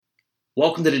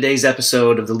Welcome to today's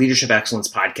episode of the Leadership Excellence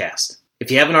Podcast.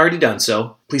 If you haven't already done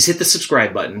so, please hit the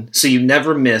subscribe button so you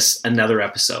never miss another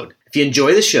episode. If you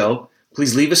enjoy the show,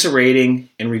 please leave us a rating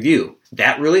and review.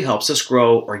 That really helps us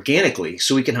grow organically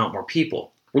so we can help more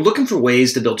people. We're looking for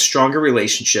ways to build stronger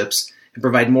relationships and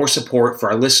provide more support for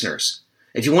our listeners.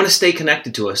 If you want to stay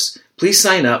connected to us, please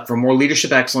sign up for more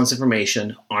leadership excellence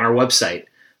information on our website.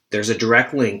 There's a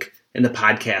direct link in the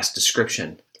podcast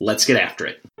description. Let's get after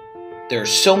it. There are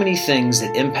so many things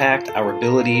that impact our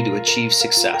ability to achieve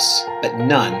success, but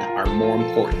none are more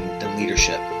important than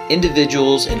leadership.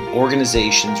 Individuals and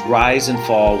organizations rise and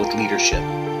fall with leadership.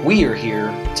 We are here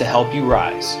to help you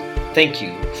rise. Thank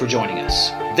you for joining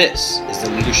us. This is the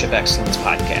Leadership Excellence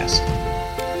Podcast.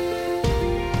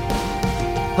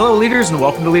 Hello, leaders, and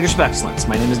welcome to Leadership Excellence.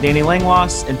 My name is Danny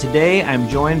Langlois, and today I'm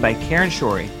joined by Karen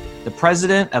Shorey, the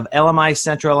president of LMI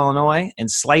Central Illinois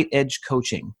and Slight Edge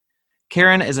Coaching.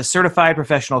 Karen is a certified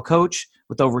professional coach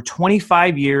with over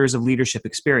 25 years of leadership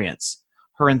experience.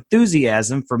 Her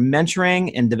enthusiasm for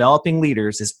mentoring and developing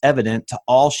leaders is evident to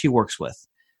all she works with.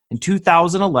 In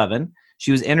 2011,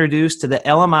 she was introduced to the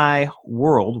LMI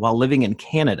world while living in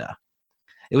Canada.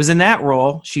 It was in that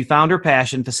role she found her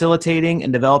passion facilitating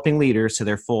and developing leaders to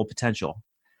their full potential.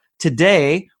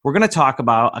 Today, we're going to talk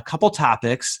about a couple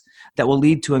topics that will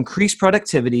lead to increased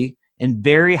productivity and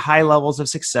very high levels of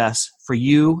success for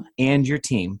you and your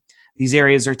team. These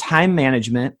areas are time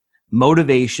management,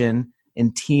 motivation,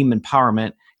 and team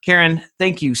empowerment. Karen,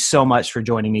 thank you so much for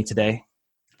joining me today.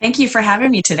 Thank you for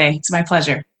having me today. It's my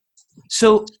pleasure.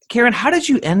 So, Karen, how did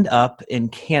you end up in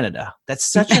Canada?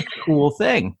 That's such a cool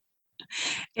thing.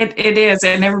 It is,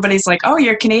 and everybody's like, oh,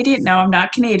 you're Canadian? No, I'm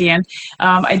not Canadian.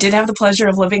 I did have the pleasure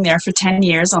of living there for 10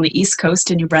 years on the East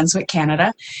Coast in New Brunswick,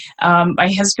 Canada.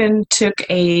 My husband took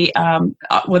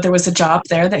there was a job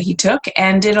there that he took,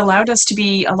 and it allowed us to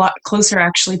be a lot closer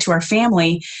actually to our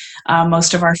family.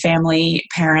 Most of our family,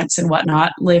 parents and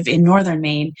whatnot, live in northern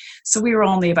Maine, so we were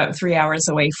only about 3 hours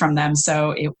away from them,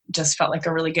 so it just felt like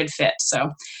a really good fit.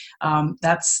 So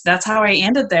that's how I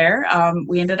ended there.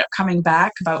 We ended up coming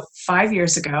back about 5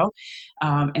 years ago,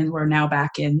 and we're now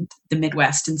back in the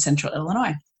Midwest in Central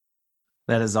Illinois.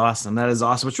 That is awesome. That is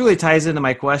awesome. Which really ties into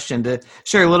my question to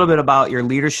share a little bit about your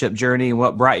leadership journey and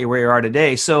what brought you where you are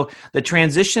today. So the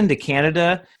transition to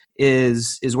Canada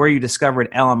is where you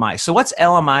discovered LMI. So what's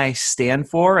LMI stand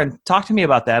for? And talk to me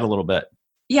about that a little bit.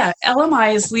 Yeah,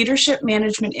 LMI is Leadership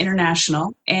Management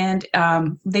International, and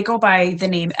they go by the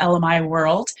name LMI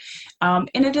World. And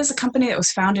it is a company that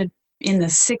was founded in the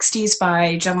 60s by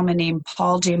a gentleman named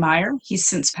Paul J. Meyer. He's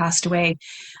since passed away.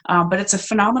 But it's a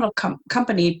phenomenal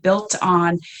company built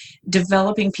on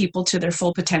developing people to their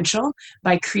full potential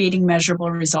by creating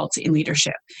measurable results in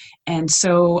leadership. And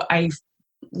so I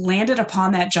landed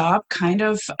upon that job kind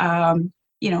of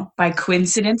by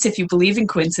coincidence, if you believe in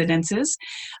coincidences.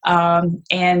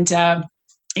 It's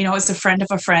a friend of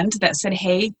a friend that said,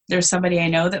 hey, there's somebody I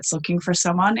know that's looking for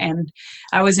someone. And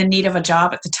I was in need of a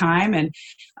job at the time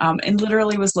and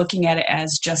literally was looking at it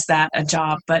as just that, a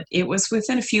job. But it was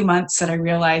within a few months that I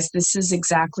realized this is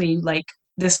exactly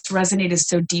this resonated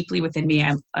so deeply within me.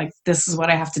 I'm like, this is what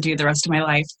I have to do the rest of my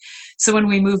life. So when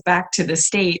we moved back to the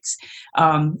States,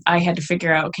 I had to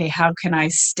figure out, okay, how can I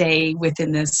stay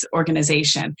within this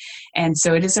organization? And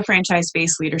so it is a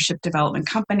franchise-based leadership development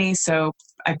company. So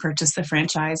I purchased the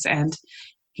franchise and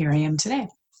here I am today.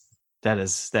 That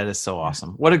is so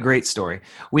awesome. What a great story.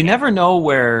 We never know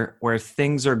where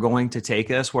things are going to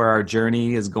take us, where our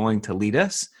journey is going to lead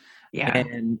us. Yeah.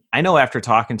 And I know after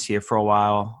talking to you for a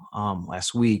while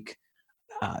last week,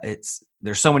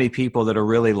 there's so many people that are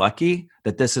really lucky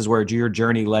that this is where your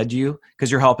journey led you because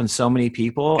you're helping so many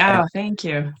people. Oh, thank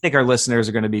you. I think our listeners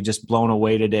are going to be just blown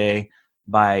away today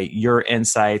by your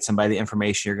insights and by the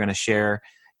information you're going to share.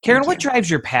 Karen, what drives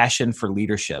your passion for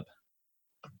leadership?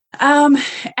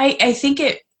 I think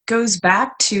it goes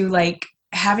back to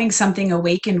having something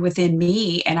awakened within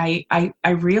me. And I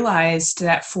realized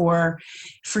that for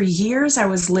years I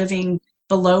was living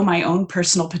below my own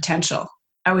personal potential.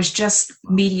 I was just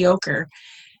mediocre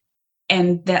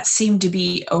and that seemed to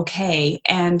be okay.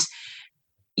 And,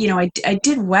 I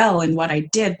did well in what I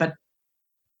did, but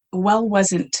well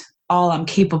wasn't all I'm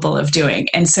capable of doing.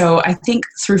 And so I think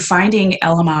through finding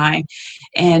LMI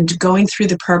and going through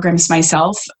the programs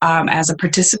myself as a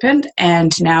participant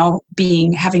and now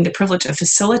having the privilege of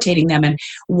facilitating them and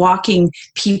walking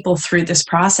people through this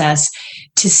process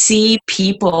to see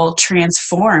people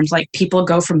transformed, like people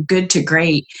go from good to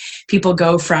great, people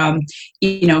go from,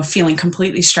 feeling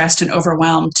completely stressed and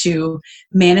overwhelmed to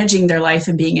managing their life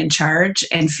and being in charge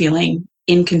and feeling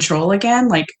in control again,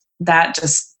 like that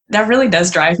just That really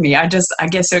does drive me. I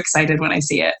get so excited when I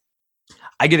see it.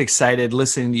 I get excited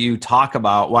listening to you talk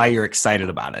about why you're excited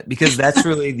about it, because that's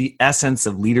really the essence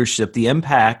of leadership. The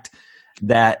impact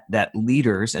that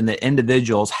leaders and that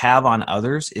individuals have on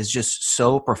others is just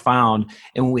so profound.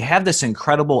 And when we have this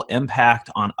incredible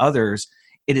impact on others,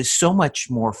 it is so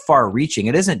much more far reaching.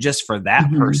 It isn't just for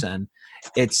that person.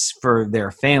 It's for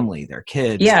their family, their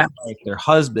kids, their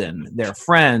husband, their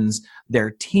friends,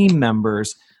 their team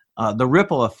members. The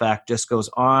ripple effect just goes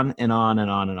on and on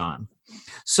and on and on.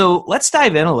 So let's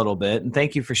dive in a little bit, and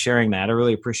thank you for sharing that. I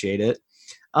really appreciate it.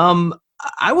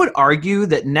 I would argue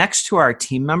that next to our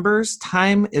team members,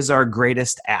 time is our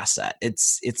greatest asset.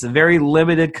 It's a very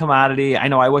limited commodity. I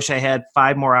know I wish I had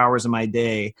 5 more hours in my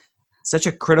day. Such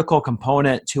a critical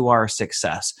component to our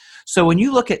success. So when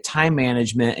you look at time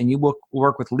management and you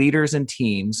work with leaders and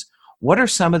teams, what are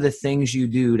some of the things you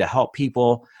do to help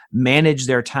people manage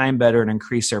their time better and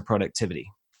increase their productivity?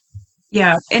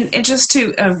 Yeah, and just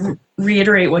to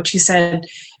reiterate what you said,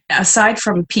 aside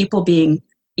from people being,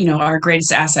 our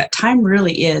greatest asset, time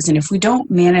really is. And if we don't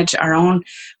manage our own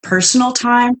personal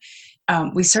time,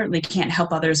 we certainly can't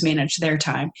help others manage their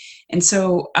time. And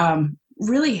so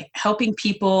really helping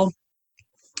people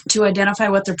to identify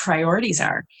what their priorities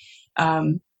are.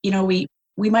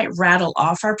 We might rattle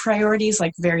off our priorities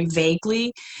like very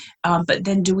vaguely, but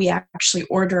then do we actually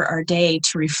order our day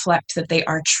to reflect that they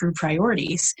are true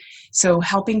priorities? So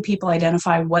helping people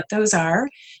identify what those are,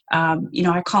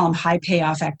 I call them high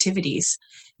payoff activities.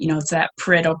 It's that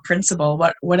Pareto principle.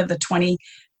 What are the 20%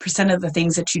 of the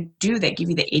things that you do that give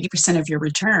you the 80% of your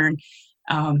return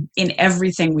in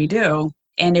everything we do?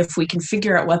 And if we can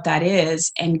figure out what that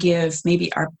is and give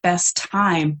maybe our best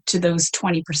time to those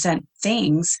 20%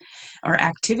 things or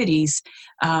activities,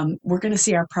 we're going to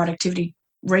see our productivity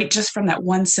rate just from that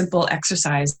one simple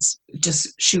exercise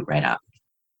just shoot right up.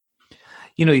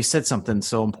 You said something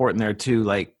so important there too,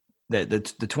 like the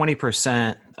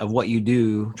 20% of what you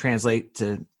do translate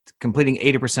to completing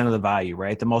 80% of the value,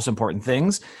 right? The most important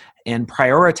things, and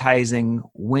prioritizing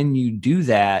when you do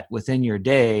that within your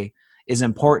day is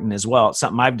important as well. It's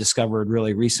something I've discovered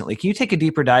really recently. Can you take a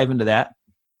deeper dive into that?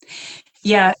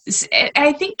 Yeah,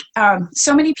 I think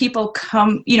so many people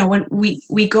come, when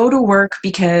we go to work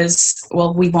because,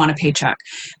 we want a paycheck,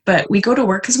 but we go to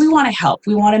work because we want to help.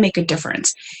 We want to make a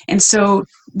difference. And so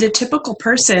the typical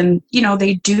person,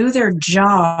 they do their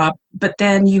job, but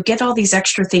then you get all these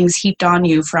extra things heaped on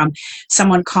you from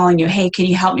someone calling you, hey, can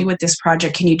you help me with this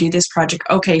project? Can you do this project?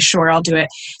 Okay, sure, I'll do it.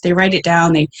 They write it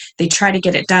down. They try to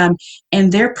get it done.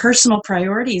 And their personal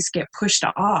priorities get pushed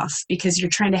off because you're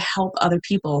trying to help other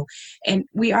people. And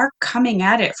we are coming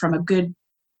at it from a good,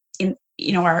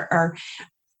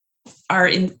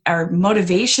 our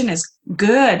motivation is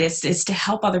good. It's to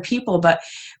help other people, but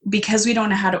because we don't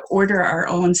know how to order our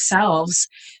own selves,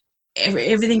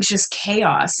 everything's just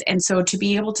chaos. And so to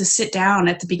be able to sit down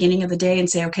at the beginning of the day and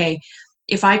say, okay,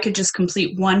 if I could just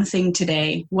complete one thing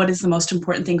today, what is the most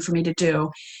important thing for me to do?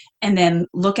 And then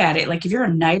look at it. Like if you're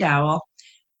a night owl,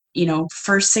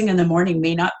 first thing in the morning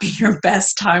may not be your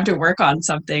best time to work on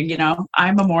something.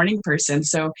 I'm a morning person.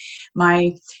 So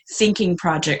my thinking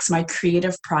projects, my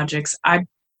creative projects,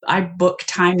 I book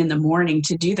time in the morning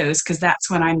to do those because that's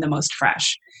when I'm the most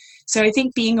fresh. So I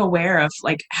think being aware of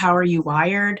how are you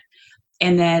wired,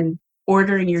 and then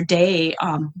ordering your day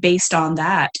based on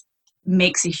that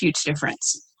makes a huge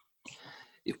difference.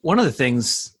 One of the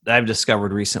things that I've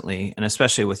discovered recently, and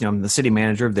especially with, I'm the city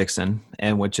manager of Dixon,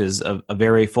 and which is a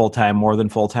very full-time, more than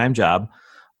full-time job,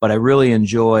 but I really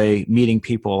enjoy meeting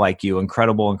people like you,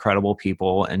 incredible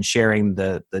people, and sharing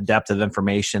the depth of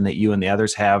information that you and the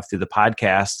others have through the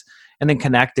podcast, and then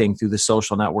connecting through the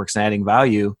social networks and adding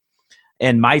value.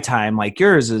 And my time, like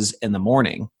yours, is in the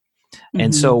morning. Mm-hmm.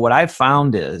 And so what I've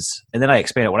found is, and then I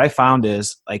expand it, what I found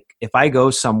is, if I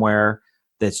go somewhere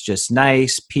that's just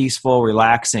nice, peaceful,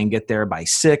 relaxing, get there by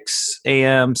 6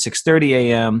 a.m., 6:30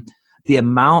 a.m., the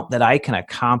amount that I can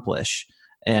accomplish,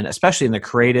 and especially in the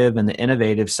creative and the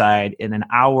innovative side, in an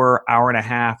hour, hour and a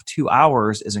half, 2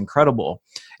 hours is incredible.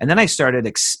 And then I started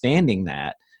expanding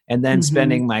that, and then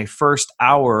spending my first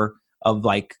hour of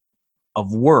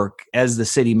work as the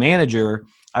city manager,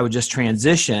 I would just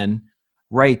transition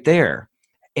right there.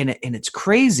 And it's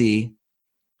crazy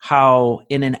how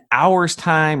in an hour's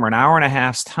time or an hour and a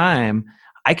half's time,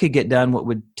 I could get done what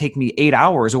would take me 8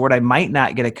 hours, or what I might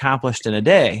not get accomplished in a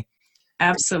day.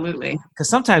 Absolutely. Because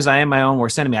sometimes I am my own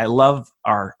worst enemy. I love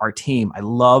our team. I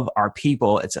love our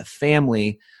people. It's a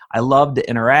family. I love to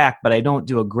interact, but I don't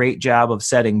do a great job of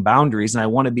setting boundaries, and I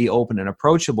want to be open and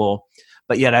approachable.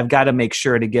 But yet I've got to make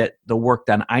sure to get the work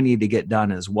done I need to get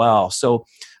done as well. So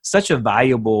such a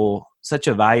valuable such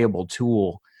a valuable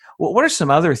tool. What are some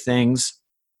other things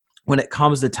when it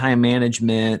comes to time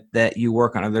management that you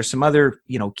work on? Are there some other,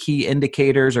 key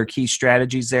indicators or key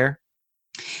strategies there?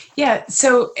 Yeah.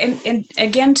 So, and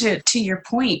again, to your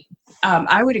point,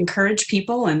 I would encourage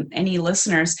people and any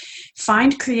listeners,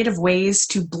 find creative ways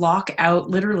to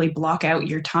literally block out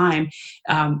your time.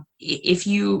 If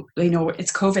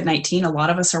it's COVID-19, a lot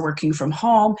of us are working from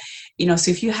home,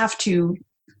 so if you have to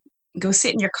go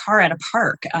sit in your car at a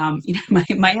park.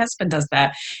 My husband does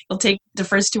that. He'll take the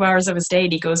first 2 hours of his day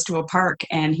and he goes to a park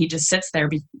and he just sits there,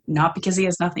 not because he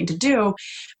has nothing to do,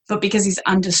 but because he's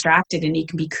undistracted and he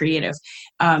can be creative.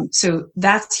 So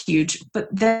that's huge. But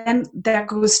then that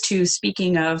goes to,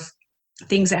 speaking of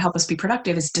things that help us be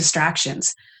productive, is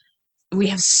distractions. We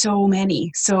have so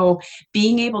many. So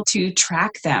being able to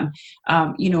track them,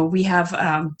 we have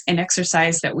an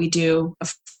exercise that we do, a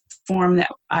form that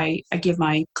I give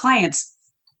my clients,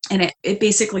 and it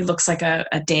basically looks like a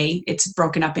day. It's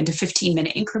broken up into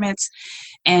 15-minute increments,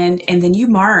 and then you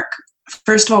mark,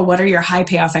 first of all, what are your high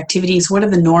payoff activities? What are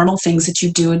the normal things that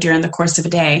you do during the course of a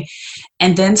day?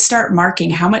 And then start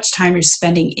marking how much time you're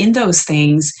spending in those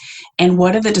things, and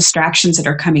what are the distractions that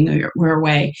are coming your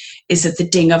way? Is it the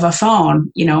ding of a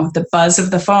phone? The buzz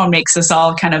of the phone makes us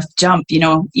all kind of jump,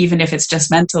 even if it's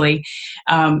just mentally.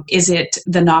 Is it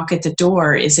the knock at the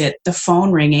door? Is it the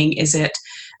phone ringing? Is it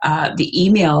the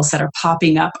emails that are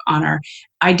popping up on our...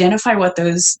 Identify what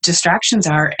those distractions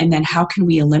are, and then how can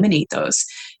we eliminate those?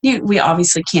 We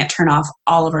obviously can't turn off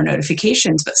all of our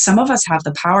notifications, but some of us have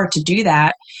the power to do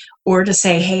that, or to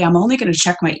say, hey, I'm only going to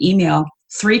check my email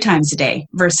 3 times a day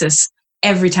versus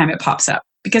every time it pops up,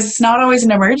 because it's not always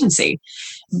an emergency,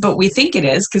 but we think it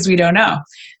is because we don't know.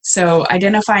 So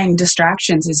identifying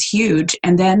distractions is huge,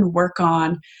 and then work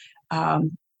on,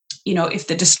 if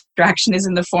the distraction is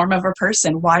in the form of a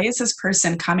person, why is this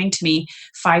person coming to me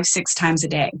 5-6 times a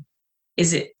day?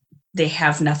 Is it they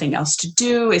have nothing else to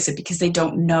do? Is it because they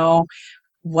don't know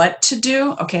what to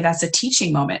do? Okay, that's a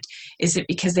teaching moment. Is it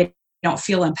because they don't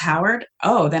feel empowered?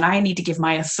 Oh, then I need to give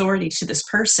my authority to this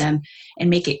person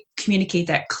and communicate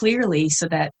that clearly so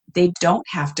that they don't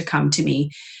have to come to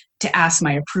me to ask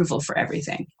my approval for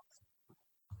everything.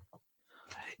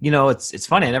 It's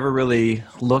funny. I never really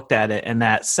looked at it in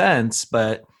that sense,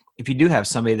 but if you do have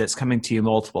somebody that's coming to you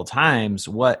multiple times,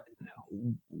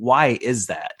 why is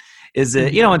that? Is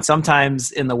it, and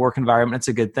sometimes in the work environment, it's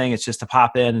a good thing. It's just to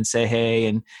pop in and say, hey,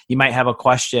 and you might have a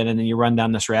question, and then you run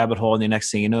down this rabbit hole, and the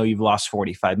next thing you know, you've lost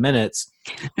 45 minutes.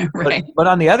 Right. But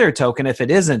on the other token, if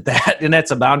it isn't that, and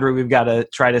that's a boundary we've got to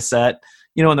try to set,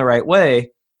 in the right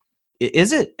way,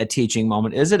 is it a teaching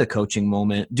moment? Is it a coaching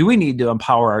moment? Do we need to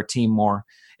empower our team more?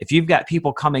 If you've got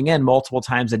people coming in multiple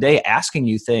times a day asking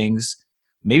you things,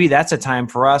 maybe that's a time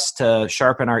for us to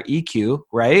sharpen our EQ,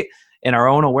 right? And our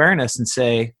own awareness, and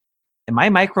say, am I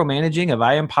micromanaging? Have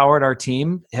I empowered our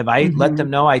team? Have I let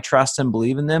them know I trust and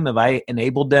believe in them? Have I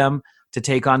enabled them to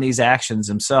take on these actions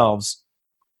themselves?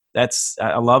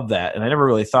 I love that. And I never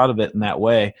really thought of it in that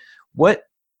way. What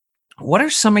are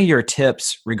some of your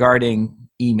tips regarding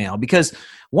email? Because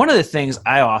one of the things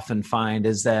I often find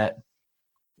is that,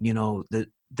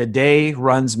 the day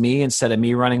runs me instead of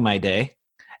me running my day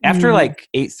after like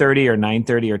 8:30 or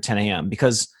 9:30 or 10 a.m.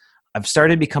 because I've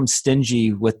started to become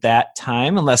stingy with that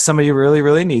time unless somebody really,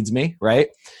 really needs me, right?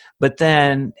 But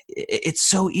then it's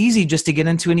so easy just to get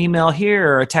into an email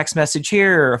here or a text message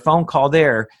here or a phone call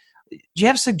there. Do you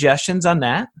have suggestions on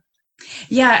that?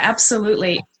 Yeah,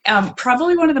 absolutely.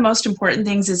 Probably one of the most important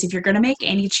things is, if you're going to make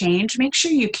any change, make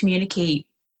sure you communicate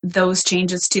those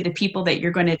changes to the people that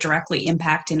you're going to directly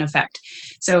impact and affect.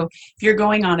 So if you're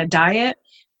going on a diet,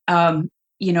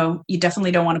 you definitely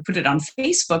don't want to put it on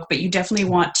Facebook, but you definitely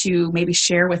want to maybe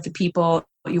share with the people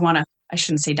you want to, I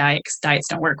shouldn't say diet because diets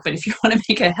don't work, but if you want to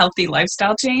make a healthy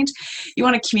lifestyle change, you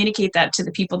want to communicate that to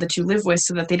the people that you live with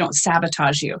so that they don't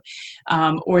sabotage you,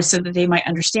 or so that they might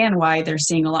understand why they're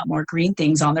seeing a lot more green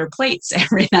things on their plates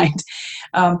every night.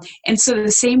 And so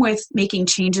the same with making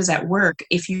changes at work.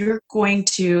 If you're going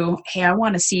to, hey, I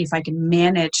want to see if I can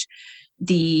manage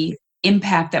the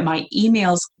impact that my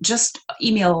just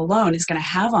email alone is going to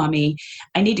have on me,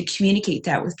 I need to communicate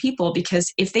that with people,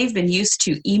 because if they've been used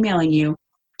to emailing you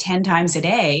 10 times a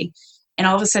day, and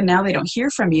all of a sudden now they don't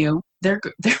hear from you, they're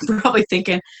probably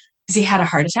thinking, has he had a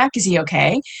heart attack? Is he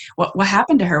okay? What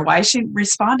happened to her? Why is she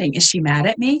responding? Is she mad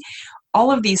at me?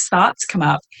 All of these thoughts come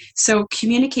up. So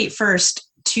communicate first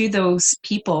to those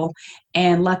people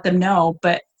and let them know.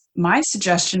 But my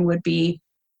suggestion would be,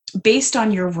 based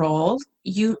on your role,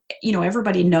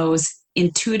 everybody knows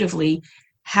intuitively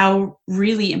how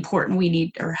really important we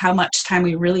need, or how much time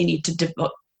we really need to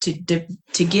devote to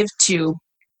give to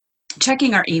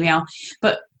checking our email,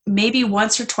 but maybe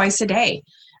once or twice a day.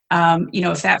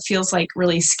 If that feels like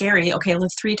really scary, okay,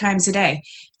 live 3 times a day.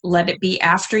 Let it be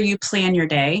after you plan your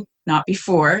day, not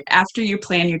before. After you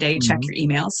plan your day, check your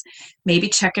emails. Maybe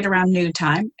check it around noon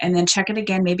time, and then check it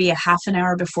again maybe a half an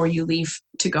hour before you leave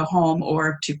to go home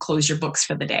or to close your books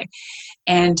for the day.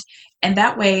 And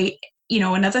that way,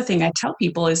 another thing I tell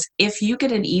people is if you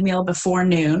get an email before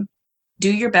noon,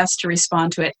 do your best to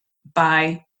respond to it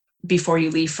before you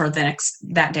leave for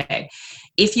that day.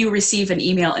 If you receive an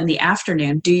email in the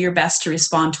afternoon, do your best to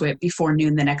respond to it before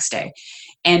noon the next day.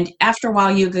 And after a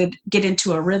while, you could get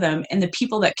into a rhythm, and the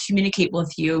people that communicate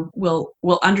with you will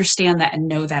understand that and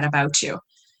know that about you.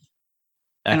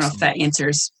 Excellent. I don't know if that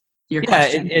answers your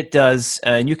question. Yeah, it does.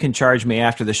 And you can charge me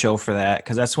after the show for that,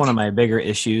 because that's one of my bigger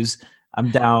issues. I'm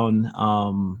down,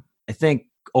 I think,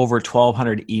 over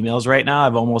 1,200 emails right now.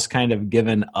 I've almost kind of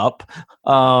given up.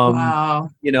 Wow.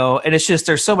 And it's just,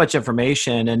 there's so much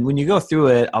information. And when you go through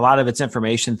it, a lot of it's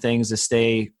information things to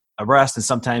stay abreast, and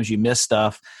sometimes you miss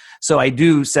stuff. So I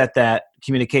do set that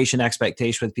communication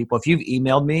expectation with people. If you've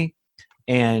emailed me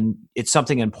and it's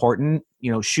something important,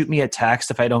 shoot me a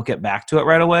text if I don't get back to it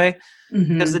right away,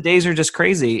 because the days are just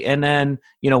crazy. And then,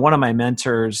 one of my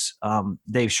mentors,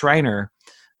 Dave Schreiner,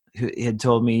 who had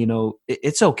told me,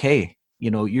 it's okay.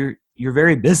 You're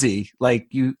very busy.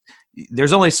 Like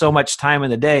there's only so much time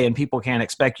in the day, and people can't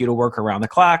expect you to work around the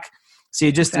clock. So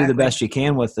you just do the best you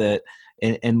can with it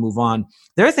and move on.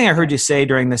 The other thing I heard you say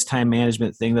during this time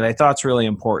management thing that I thought is really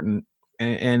important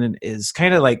and is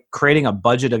kind of like creating a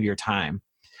budget of your time,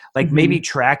 like maybe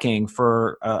tracking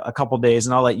for a couple of days.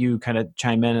 And I'll let you kind of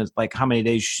chime in as like how many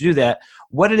days you should do that,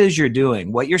 what it is you're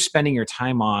doing, what you're spending your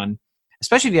time on,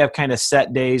 especially if you have kind of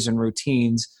set days and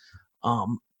routines.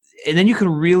 And then you can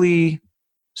really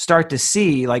start to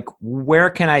see, like, where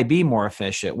can I be more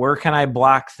efficient? Where can I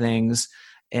block things?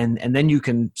 And then you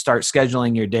can start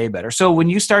scheduling your day better. So when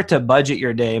you start to budget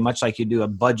your day, much like you do a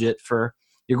budget for,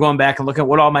 you're going back and looking at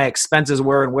what all my expenses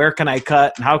were and where can I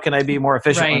cut and how can I be more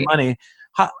efficient with money?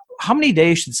 How many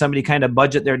days should somebody kind of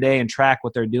budget their day and track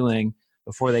what they're doing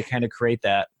before they kind of create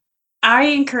that? I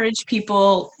encourage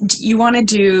people, you want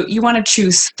to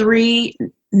choose 3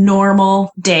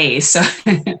 normal days. So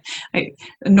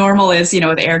normal is,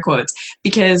 with air quotes,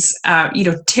 because,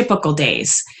 typical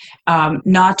days,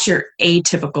 not your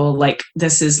atypical, like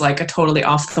this is like a totally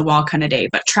off the wall kind of day,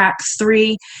 but track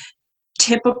 3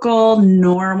 typical,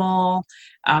 normal,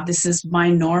 this is my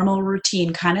normal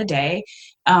routine kind of day.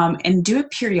 And do it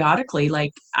periodically.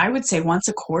 Like I would say once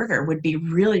a quarter would be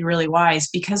really, really wise,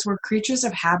 because we're creatures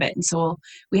of habit. And so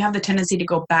we have the tendency to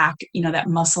go back, that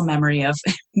muscle memory of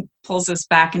pulls us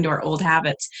back into our old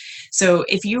habits. So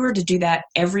if you were to do that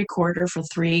every quarter for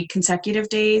 3 consecutive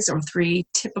days or 3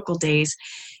 typical days,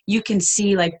 you can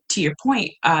see, like, to your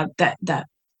point, that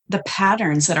the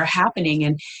patterns that are happening.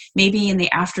 And maybe in the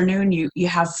afternoon you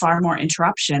have far more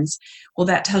interruptions. Well,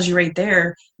 that tells you right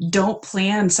there, don't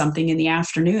plan something in the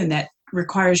afternoon that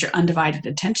requires your undivided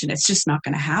attention. It's just not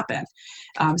going to happen.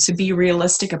 So be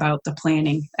realistic about the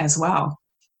planning as well.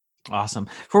 Awesome.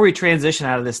 Before we transition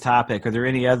out of this topic, are there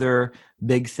any other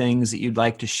big things that you'd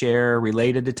like to share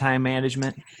related to time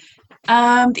management?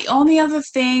 The only other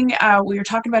thing we were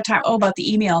talking about about the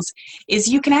emails, is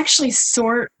you can actually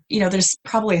sort, there's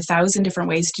probably 1,000 different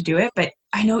ways to do it, but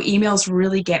I know emails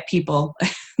really get people,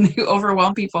 they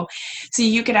overwhelm people. So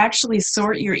you could actually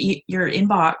sort your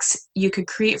inbox. You could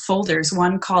create folders,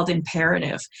 one called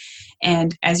imperative.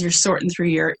 And as you're sorting through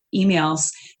your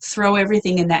emails, throw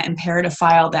everything in that imperative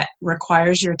file that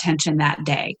requires your attention that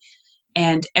day.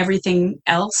 And everything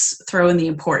else, throw in the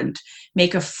important.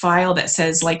 Make a file that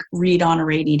says, like, read on a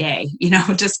rainy day,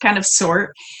 just kind of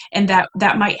sort. And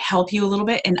that might help you a little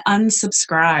bit. And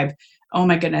unsubscribe. Oh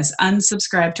my goodness,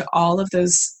 unsubscribe to all of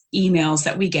those emails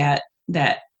that we get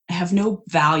that have no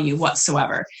value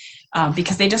whatsoever,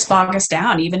 because they just bog us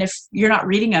down. Even if you're not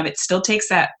reading them, it still takes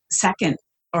that second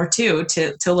or two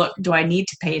to look, do I need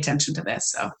to pay attention to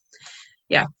this? So,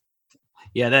 yeah.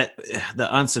 Yeah, the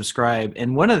unsubscribe.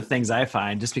 And one of the things I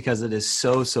find, just because it is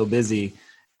so busy,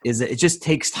 is that it just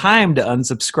takes time to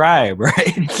unsubscribe,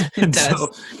 right? And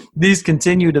so these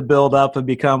continue to build up and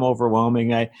become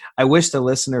overwhelming. I wish the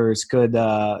listeners could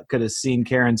have seen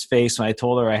Karen's face when I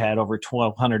told her I had over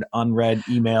 1,200 unread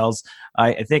emails.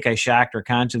 I think I shocked her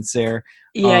conscience there.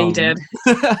 Yeah, you did.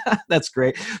 That's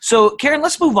great. So Karen,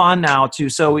 let's move on now to,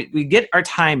 so we get our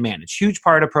time managed, huge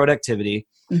part of productivity,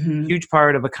 huge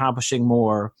part of accomplishing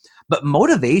more. But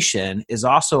motivation is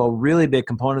also a really big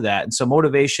component of that. And so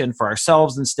motivation for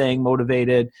ourselves and staying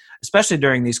motivated, especially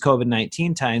during these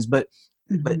COVID-19 times. But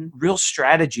but real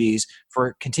strategies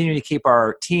for continuing to keep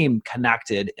our team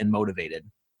connected and motivated.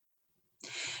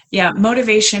 Yeah,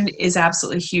 motivation is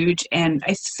absolutely huge. And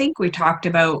I think we talked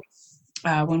about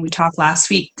when we talked last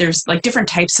week, there's like different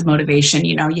types of motivation.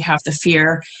 You have the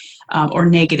fear or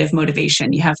negative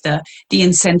motivation. You have the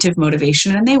incentive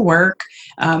motivation, and they work.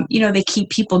 They keep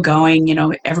people going.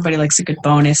 Everybody likes a good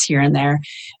bonus here and there.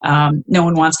 No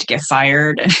one wants to get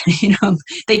fired.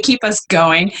 They keep us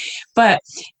going. But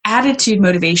attitude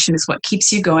motivation is what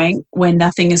keeps you going when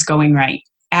nothing is going right.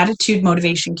 Attitude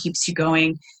motivation keeps you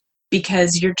going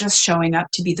because you're just showing up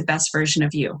to be the best version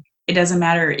of you. It doesn't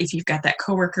matter if you've got that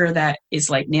coworker that is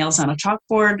like nails on a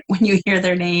chalkboard when you hear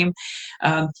their name.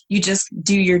 You just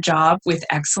do your job with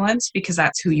excellence because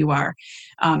that's who you are.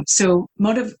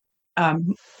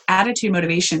 Attitude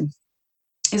motivation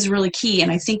is really key.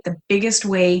 And I think the biggest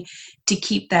way to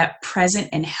keep that present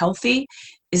and healthy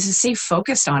is to stay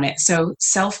focused on it. So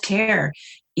self-care,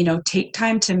 take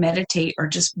time to meditate or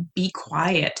just be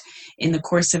quiet in the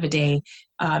course of a day.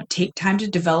 Take time to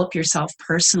develop yourself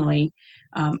personally.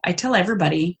 I tell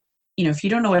everybody, if you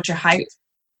don't know what your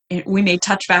we may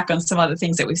touch back on some other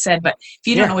things that we've said, but if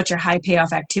you don't know what your high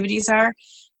payoff activities are,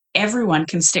 everyone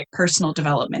can stick personal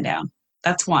development down.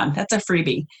 That's one. That's a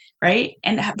freebie, right?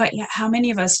 But how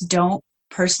many of us don't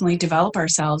personally develop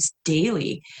ourselves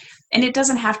daily? And it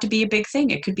doesn't have to be a big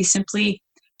thing. It could be simply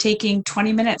taking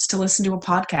 20 minutes to listen to a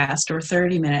podcast, or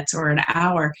 30 minutes or an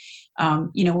hour.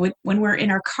 When we're in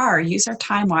our car, use our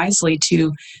time wisely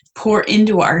to pour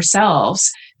into ourselves,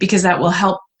 because that will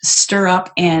help stir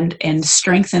up and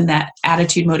strengthen that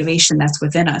attitude motivation that's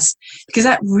within us, because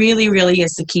that really, really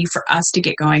is the key for us to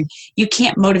get going. You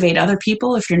can't motivate other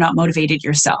people if you're not motivated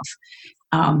yourself.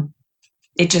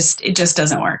 It just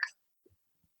doesn't work.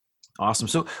 Awesome.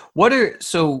 So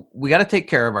we got to take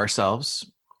care of ourselves.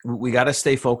 We got to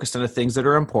stay focused on the things that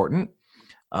are important.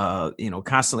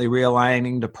 Constantly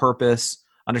realigning to purpose,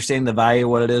 understanding the value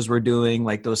of what it is we're doing,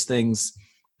 like those things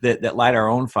that light our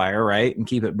own fire, right? And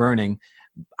keep it burning.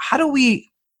 How do we,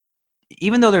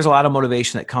 even though there's a lot of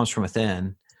motivation that comes from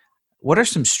within, what are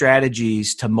some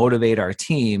strategies to motivate our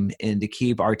team and to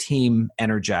keep our team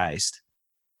energized?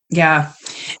 Yeah.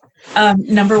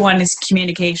 Number one is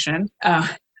communication,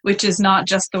 which is not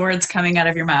just the words coming out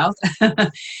of your mouth,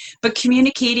 but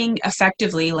communicating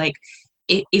effectively. Like,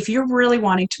 if you're really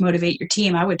wanting to motivate your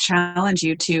team, I would challenge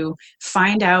you to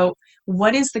find out,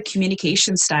 what is the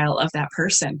communication style of that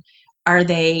person? Are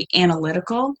they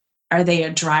analytical? Are they a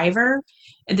driver?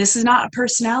 And this is not a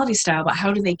personality style, but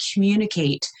how do they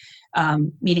communicate?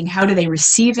 Meaning, how do they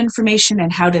receive information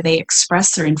and how do they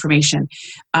express their information?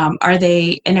 Are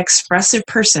they an expressive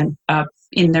person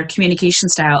in their communication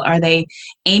style? Are they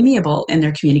amiable in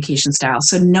their communication style?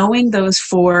 So knowing those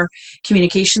 4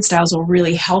 communication styles will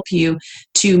really help you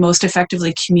to most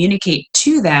effectively communicate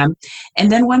to them. And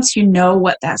then once you know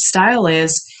what that style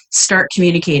is, start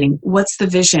communicating. What's the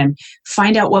vision?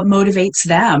 Find out what motivates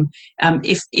them.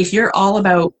 If you're all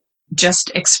about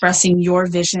just expressing your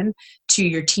vision to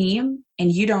your team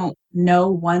and you don't know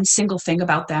one single thing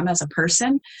about them as a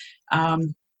person,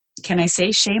 can I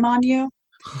say shame on you?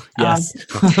 Yes.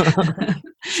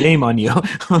 Shame on you.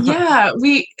 Yeah,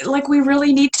 we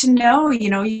really need to know,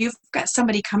 you've got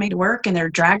somebody coming to work and they're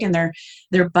dragging their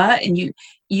butt, and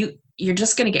you're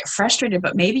just going to get frustrated,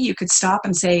 but maybe you could stop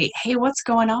and say, hey, what's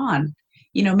going on?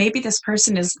 Maybe this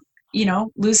person is,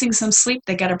 losing some sleep.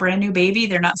 They got a brand new baby.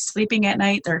 They're not sleeping at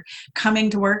night. They're coming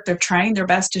to work. They're trying their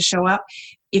best to show up.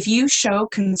 If you show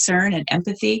concern and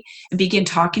empathy and begin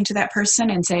talking to that person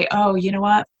and say, oh, you know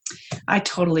what? I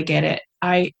totally get it.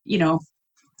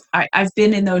 I've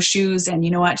been in those shoes, and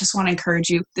you know what? I just want to encourage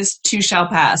you. This too shall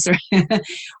pass,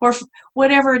 or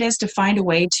whatever it is, to find a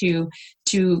way to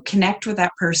connect with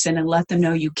that person and let them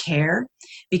know you care,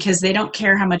 because they don't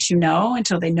care how much you know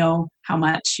until they know how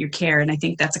much you care. And I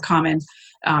think that's a common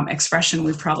expression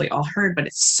we've probably all heard, but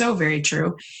it's so very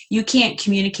true. You can't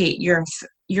communicate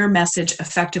your message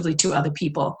effectively to other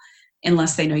people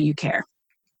unless they know you care.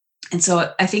 And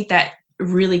so I think that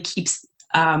really keeps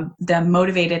them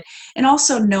motivated, and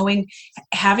also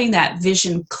having that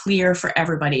vision clear for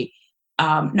everybody,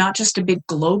 not just a big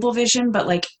global vision, but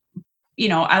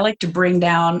I like to bring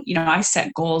down, I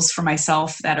set goals for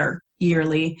myself that are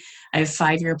yearly. I have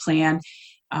 5-year plan,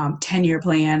 10-year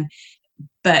plan,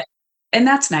 and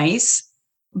that's nice.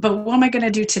 But what am I going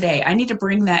to do today? I need to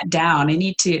bring that down. I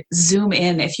need to zoom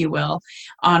in, if you will,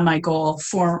 on my goal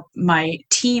for my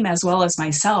team as well as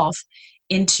myself,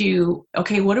 into,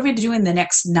 okay, what are we doing the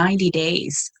next 90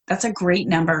 days? That's a great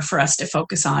number for us to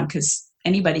focus on, because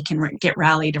anybody can get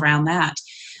rallied around that.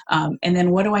 And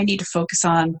then what do I need to focus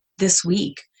on this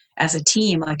week? as a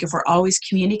team, like if we're always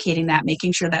communicating that,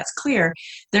 making sure that's clear,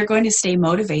 they're going to stay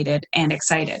motivated and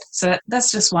excited. So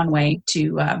that's just one way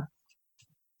to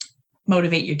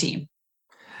motivate your team.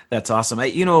 That's awesome.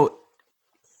 I've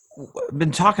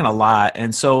been talking a lot.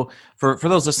 And so for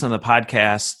those listening to the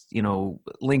podcast,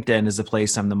 LinkedIn is the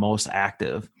place I'm the most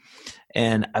active.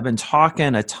 And I've been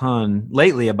talking a ton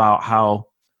lately about how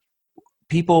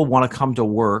people want to come to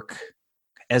work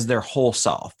as their whole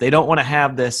self. They don't want to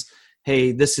have this,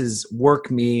 hey, this is work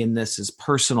me and this is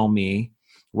personal me,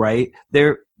 right?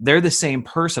 They're the same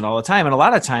person all the time. And a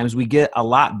lot of times we get a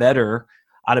lot better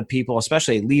out of people,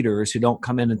 especially leaders who don't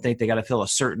come in and think they got to fill a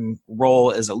certain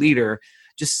role as a leader.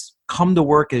 Just come to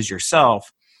work as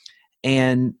yourself.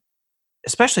 And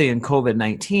especially in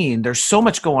COVID-19, there's so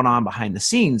much going on behind the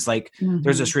scenes. Like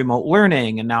there's this remote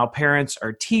learning, and now parents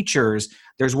are teachers.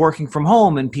 There's working from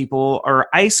home, and people are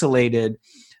isolated.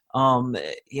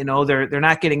 They're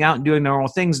not getting out and doing normal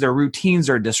things. Their routines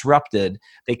are disrupted.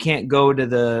 They can't go to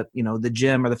the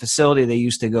gym or the facility they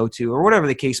used to go to, or whatever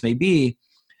the case may be.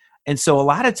 And so a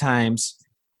lot of times,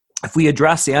 if we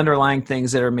address the underlying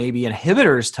things that are maybe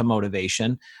inhibitors to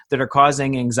motivation that are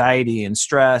causing anxiety and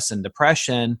stress and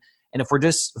depression, and if we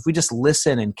just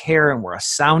listen and care, and we're a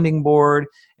sounding board,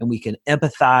 and we can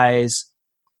empathize,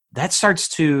 that starts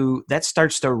to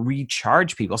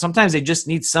recharge people. Sometimes they just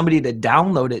need somebody to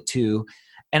download it to.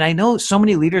 And I know so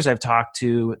many leaders I've talked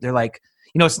to, they're like,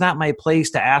 it's not my place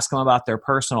to ask them about their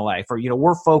personal life, or,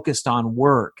 we're focused on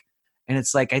work. And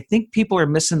it's like, I think people are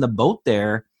missing the boat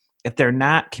there if they're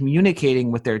not communicating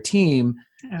with their team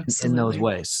in those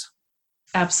ways.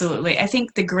 Absolutely. I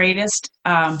think the greatest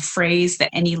phrase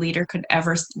that any leader could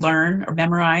ever learn or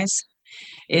memorize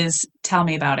is "tell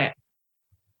me about it."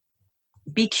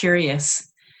 Be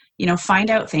curious, find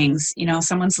out things.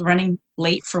 Someone's running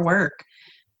late for work.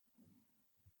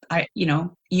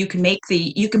 You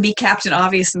can be Captain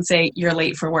Obvious and say you're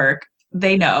late for work.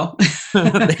 They know.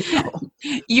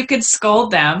 You could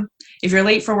scold them. If you're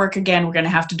late for work again, we're going to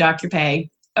have to dock your pay.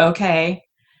 Okay.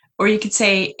 Or you could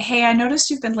say, hey, I noticed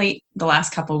you've been late the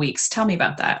last couple of weeks. Tell me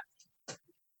about that.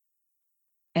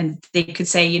 And they could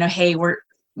say, hey,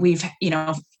 we've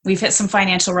hit some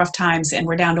financial rough times, and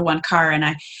we're down to one car, and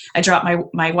I dropped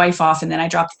my wife off, and then I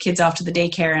dropped the kids off to the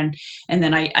daycare, and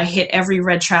then I hit every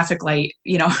red traffic light,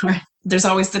 there's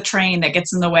always the train that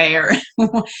gets in the way, or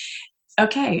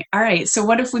okay, all right. So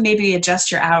what if we maybe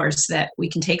adjust your hours so that we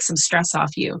can take some stress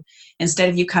off you? Instead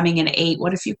of you coming in at 8,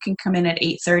 what if you can come in at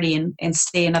 8:30 and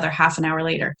stay another half an hour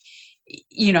later?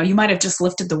 You might have just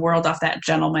lifted the world off that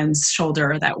gentleman's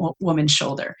shoulder or that woman's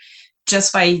shoulder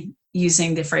just by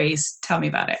using the phrase, tell me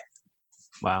about it.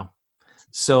 Wow.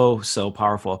 So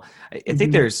powerful. I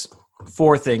think there's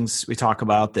 4 things we talk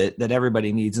about that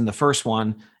everybody needs. And the first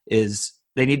one is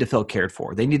they need to feel cared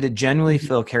for. They need to genuinely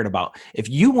feel cared about. If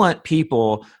you want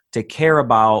people to care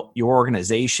about your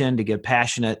organization, to give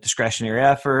passionate, discretionary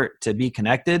effort, to be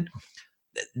connected,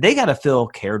 they got to feel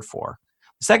cared for.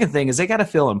 The second thing is they got to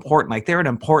feel important, like they're an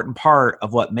important part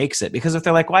of what makes it. Because if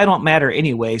they're like, well, I don't matter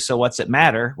anyway, so what's it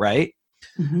matter, right?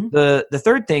 Mm-hmm. The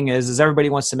third thing is everybody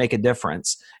wants to make a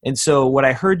difference. And so what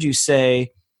I heard you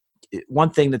say, one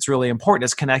thing that's really important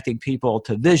is connecting people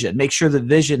to vision. Make sure the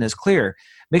vision is clear.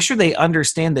 Make sure they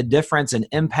understand the difference and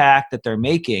impact that they're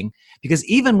making. Because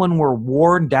even when we're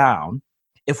worn down,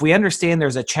 if we understand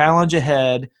there's a challenge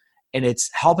ahead and it's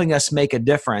helping us make a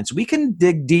difference, we can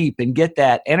dig deep and get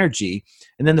that energy.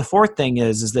 And then the fourth thing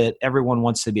is that everyone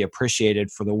wants to be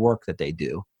appreciated for the work that they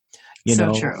do.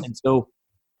 So true. And so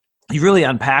you really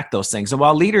unpack those things. And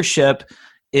while leadership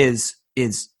is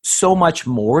so much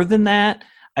more than that,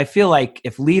 I feel like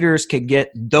if leaders could get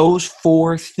those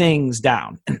 4 things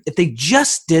down, if they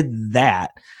just did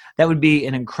that, that would be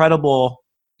an incredible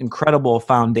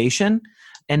foundation,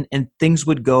 and things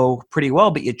would go pretty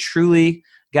well. But you truly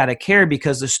got to care,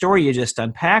 because the story you just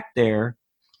unpacked there,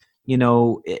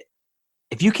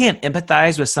 if you can't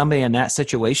empathize with somebody in that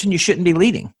situation, you shouldn't be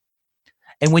leading.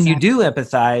 And when you do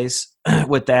empathize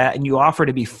with that, and you offer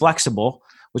to be flexible,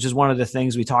 which is one of the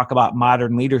things we talk about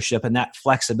modern leadership, and that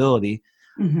flexibility,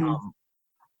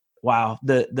 wow,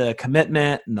 the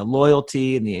commitment and the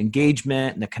loyalty and the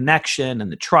engagement and the connection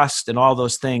and the trust and all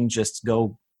those things just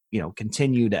go,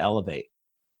 continue to elevate.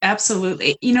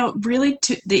 Absolutely. Really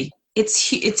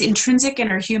it's intrinsic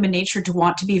in our human nature to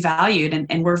want to be valued,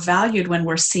 and we're valued when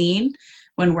we're seen,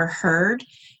 when we're heard,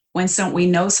 when we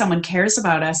know someone cares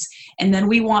about us, and then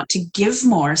we want to give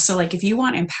more. So like if you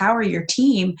want to empower your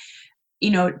team,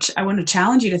 I want to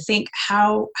challenge you to think,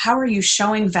 how are you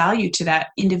showing value to that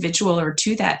individual or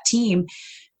to that team?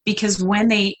 Because when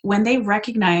they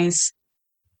recognize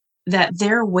that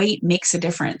their weight makes a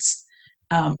difference,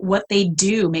 What they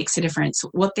do makes a difference.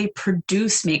 What they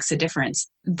produce makes a difference.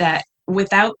 That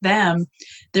without them,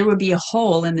 there would be a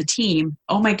hole in the team.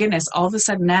 Oh my goodness, all of a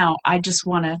sudden now I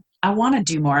want to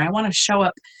do more. I want to show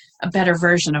up a better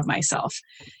version of myself.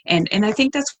 And I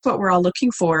think that's what we're all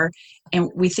looking for. And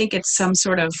we think it's some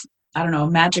sort of, I don't know,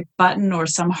 magic button or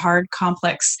some hard,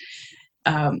 complex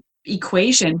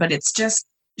equation, but it's just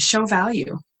show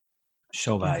value.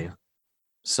 Show value.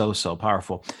 So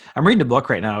powerful. I'm reading a book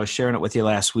right now. I was sharing it with you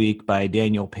last week by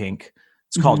Daniel Pink.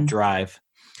 It's called Drive.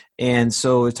 And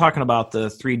so we're talking about the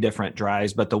 3 different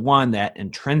drives, but the one, that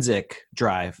intrinsic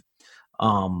drive,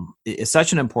 is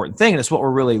such an important thing. And it's what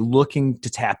we're really looking to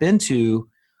tap into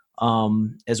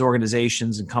as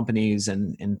organizations and companies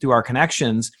and through our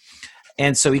connections.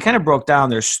 And so he kind of broke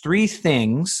down, there's 3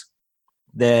 things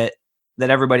that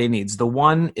everybody needs. The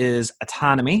one is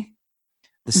autonomy.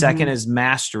 The second is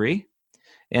mastery.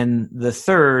 And the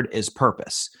third is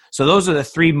purpose. So those are the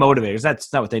 3 motivators.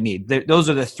 That's not what they need. Those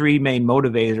are the 3 main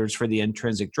motivators for the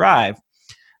intrinsic drive.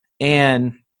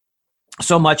 And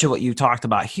so much of what you talked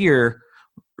about here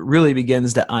really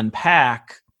begins to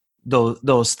unpack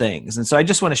those things. And so I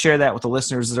just want to share that with the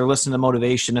listeners that are listening to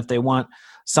Motivation. If they want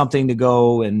something to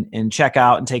go and check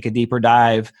out and take a deeper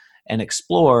dive and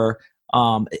explore,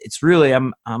 it's really,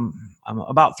 I'm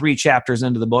about 3 chapters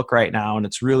into the book right now, and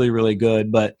it's really, really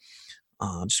good. But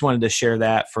just wanted to share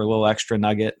that for a little extra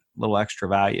nugget, a little extra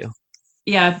value.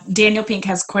 Yeah, Daniel Pink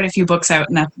has quite a few books out,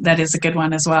 and that is a good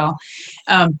one as well.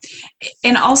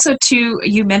 And also, too,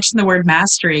 you mentioned the word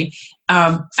mastery.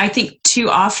 I think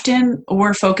too often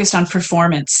we're focused on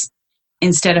performance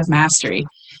instead of mastery.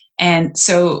 And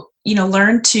so,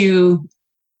 learn to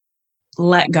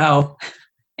let go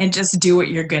and just do what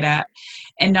you're good at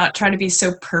and not try to be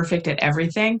so perfect at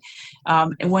everything.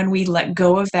 And when we let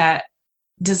go of that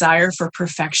desire for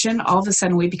perfection, all of a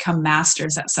sudden we become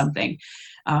masters at something.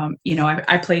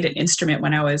 I played an instrument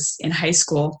when I was in high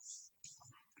school,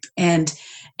 and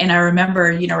I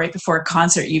remember, right before a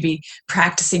concert, you'd be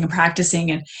practicing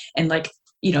and like,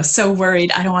 so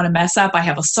worried, I don't want to mess up. I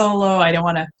have a solo. I don't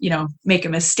want to, make a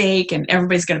mistake, and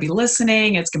everybody's going to be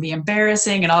listening. It's going to be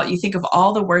embarrassing. And you think of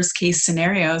all the worst case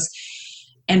scenarios.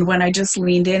 And when I just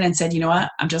leaned in and said, you know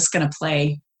what, I'm just going to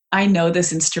play. I know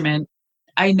this instrument.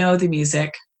 I know the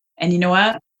music. And you know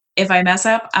what? If I mess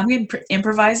up, I'm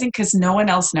improvising because no one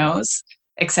else knows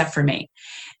except for me.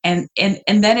 And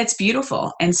then it's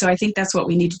beautiful. And so I think that's what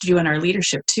we need to do in our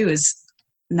leadership too, is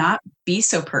not be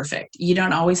so perfect. You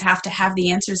don't always have to have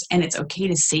the answers, and it's okay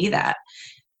to say that.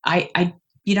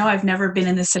 I've never been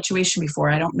in this situation before.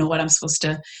 I don't know what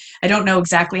I don't know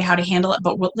exactly how to handle it,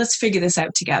 but let's figure this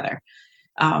out together.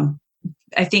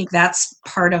 I think that's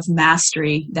part of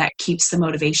mastery that keeps the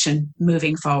motivation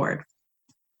moving forward.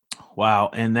 Wow.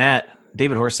 And that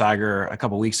David Horsager a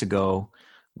couple of weeks ago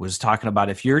was talking about,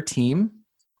 if your team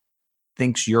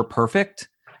thinks you're perfect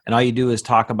and all you do is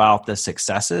talk about the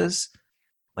successes,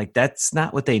 like, that's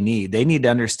not what they need. They need to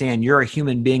understand you're a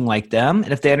human being like them.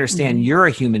 And if they understand you're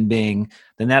a human being,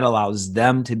 then that allows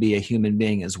them to be a human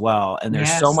being as well. And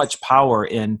there's so much power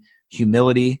in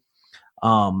humility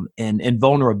and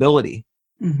vulnerability.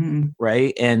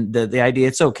 Right. And the idea,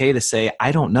 it's okay to say,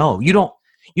 I don't know. You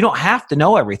don't have to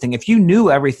know everything. If you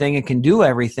knew everything and can do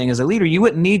everything as a leader, you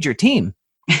wouldn't need your team.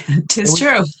 It's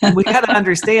true. We got to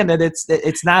understand that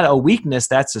it's not a weakness.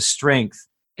 That's a strength.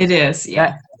 It is.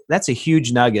 Yeah. That's a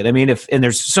huge nugget. I mean, and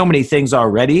there's so many things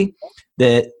already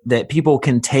that people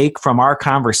can take from our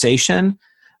conversation,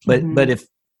 but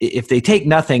if they take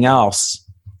nothing else,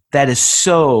 that is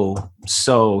so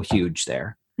huge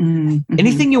there.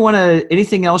 Anything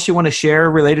else you want to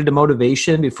share related to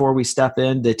motivation before we step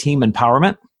into team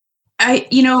empowerment?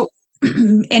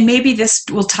 And maybe this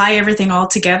will tie everything all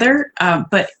together,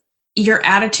 but your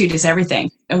attitude is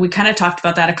everything. And we kind of talked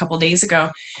about that a couple of days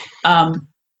ago.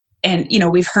 And,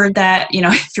 we've heard that,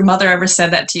 if your mother ever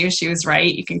said that to you, she was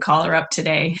right. You can call her up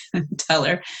today and tell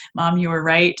her, Mom, you were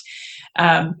right.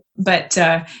 But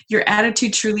your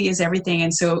attitude truly is everything.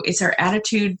 And so it's our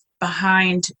attitude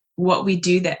behind what we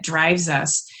do that drives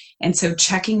us. And so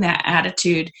checking that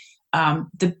attitude,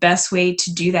 the best way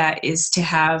to do that is to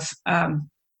have,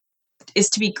 is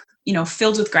to be,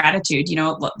 filled with gratitude.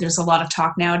 There's a lot of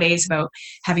talk nowadays about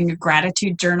having a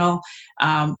gratitude journal,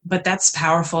 but that's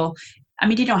powerful. I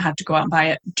mean, you don't have to go out and buy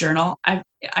a journal.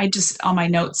 I just, on my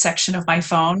notes section of my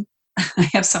phone, I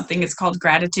have something, it's called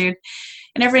gratitude.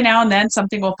 And every now and then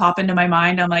something will pop into my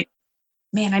mind. I'm like,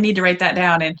 man, I need to write that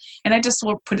down. And I just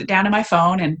will put it down in my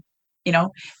phone, and,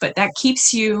 but that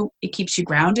keeps you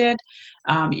grounded.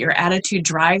 Your attitude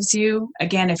drives you.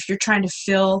 Again, if you're trying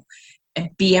to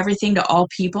be everything to all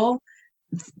people,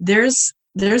 there's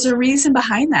there's a reason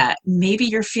behind that. Maybe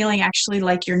you're feeling actually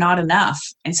like you're not enough.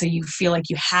 And so you feel like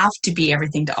you have to be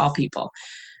everything to all people.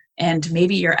 And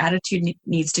maybe your attitude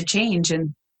needs to change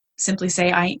and simply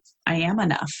say, I am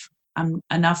enough. I'm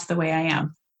enough the way I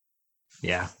am.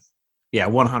 Yeah. Yeah.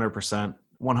 100%.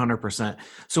 100%.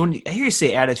 So when I hear you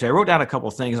say attitude, I wrote down a couple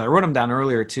of things. I wrote them down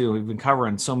earlier too. We've been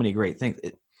covering so many great things.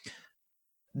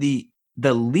 The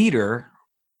leader,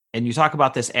 and you talk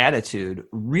about this attitude,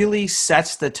 really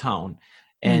sets the tone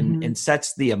and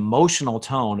sets the emotional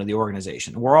tone of the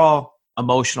organization. We're all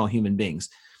emotional human beings.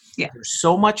 Yeah. There's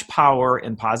so much power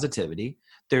in positivity.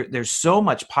 There's so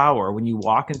much power when you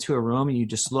walk into a room and you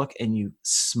just look and you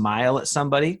smile at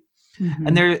somebody. Mm-hmm.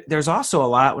 And there's also a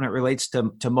lot when it relates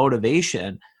to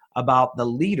motivation about the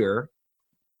leader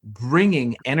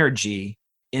bringing energy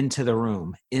into the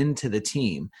room, into the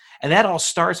team. And that all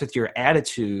starts with your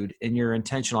attitude and your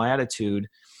intentional attitude.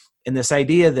 And this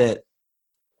idea that,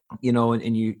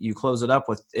 and you close it up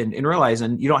with, and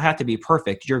realizing you don't have to be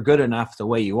perfect. You're good enough the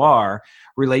way you are,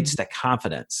 relates to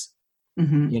confidence,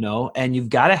 and you've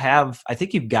got to have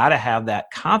that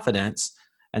confidence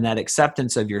and that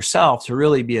acceptance of yourself to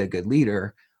really be a good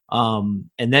leader. And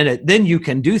then you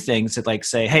can do things that like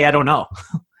say, hey, I don't know.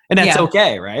 And that's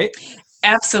okay, right?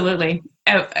 Absolutely.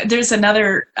 There's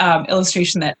another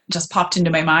illustration that just popped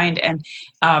into my mind, and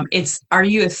it's, are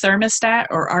you a thermostat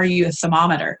or are you a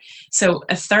thermometer? So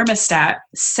a thermostat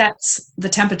sets the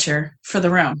temperature for the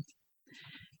room,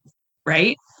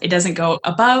 right? It doesn't go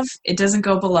above, it doesn't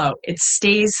go below. It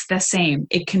stays the same.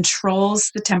 It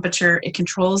controls the temperature. It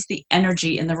controls the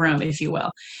energy in the room, if you will.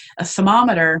 A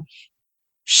thermometer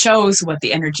shows what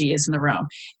the energy is in the room.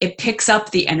 It picks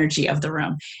up the energy of the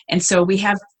room. And so we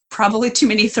have probably too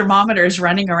many thermometers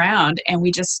running around, and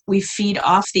we feed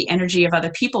off the energy of other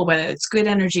people, whether it's good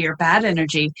energy or bad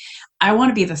energy. I want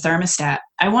to be the thermostat.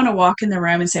 I want to walk in the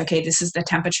room and say, okay, this is the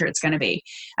temperature it's going to be.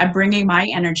 I'm bringing my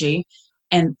energy,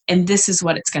 and this is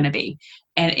what it's going to be.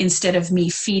 And instead of me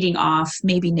feeding off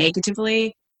maybe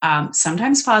negatively,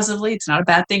 sometimes positively, it's not a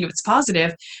bad thing if it's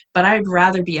positive, but I'd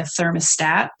rather be a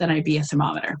thermostat than I'd be a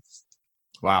thermometer.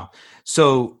 Wow.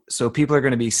 So people are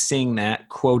going to be seeing that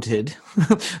quoted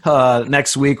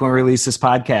next week when we release this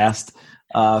podcast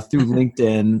through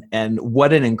LinkedIn. And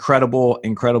what an incredible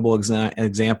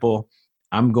example.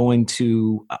 I'm going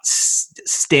to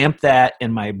stamp that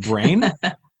in my brain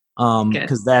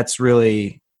because that's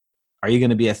really, are you going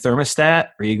to be a thermostat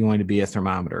or are you going to be a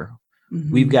thermometer?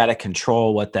 Mm-hmm. We've got to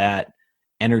control what that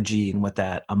energy and what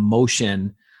that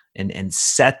emotion and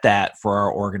set that for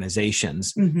our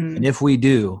organizations. Mm-hmm. And if we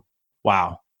do,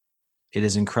 wow, it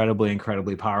is incredibly,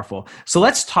 incredibly powerful. So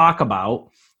let's talk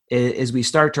about, as we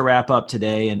start to wrap up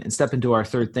today and step into our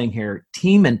third thing here,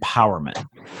 team empowerment.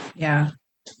 Yeah.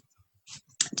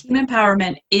 Team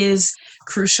empowerment is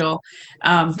crucial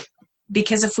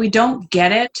because if we don't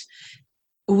get it,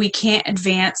 we can't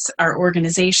advance our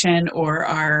organization or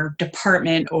our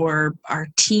department or our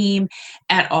team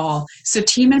at all. So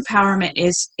team empowerment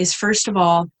is first of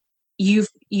all, you've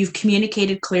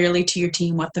communicated clearly to your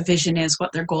team what the vision is,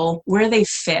 what their goal, where they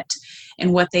fit,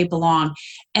 and what they belong.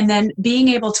 And then being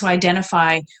able to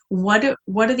identify what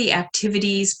are the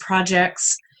activities,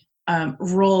 projects,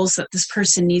 roles that this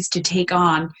person needs to take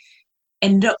on,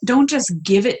 and don't just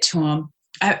give it to them.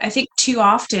 I think too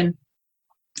often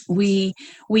we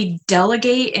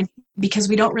delegate, and because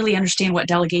we don't really understand what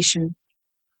delegation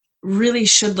really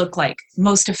should look like,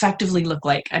 most effectively look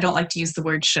like. I don't like to use the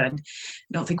word should. I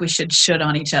don't think we should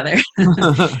on each other.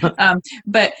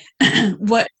 But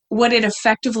what it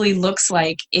effectively looks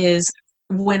like is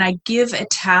when I give a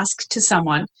task to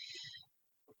someone,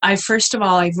 I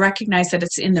recognize that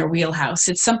it's in their wheelhouse.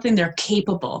 It's something they're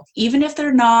capable, even if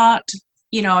they're not.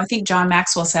 I think John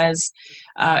Maxwell says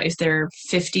if they're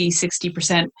 50,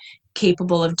 60%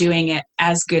 capable of doing it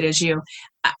as good as you,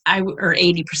 or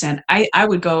 80%, I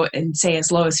would go and say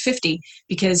as low as 50,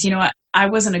 because you know what? I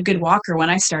wasn't a good walker when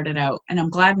I started out, and I'm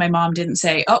glad my mom didn't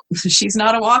say, oh, she's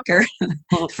not a walker.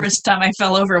 The first time I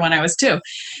fell over when I was 2.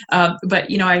 But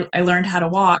I learned how to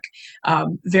walk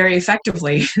very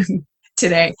effectively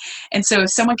today. And so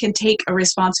if someone can take a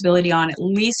responsibility on at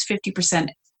least 50%,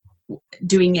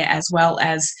 doing it as well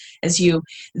as you,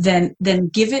 then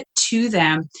give it to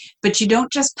them, but you don't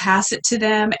just pass it to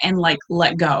them and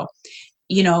let go.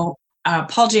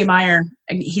 Paul J. Meyer,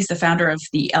 he's the founder of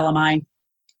the LMI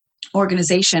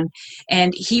organization,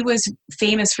 and he was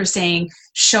famous for saying,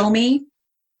 show me,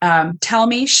 tell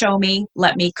me, show me,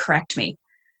 let me, correct me.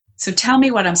 So tell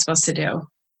me what I'm supposed to do,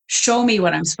 show me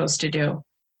what I'm supposed to do,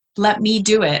 let me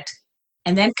do it,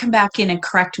 and then come back in and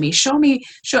correct me. Tell me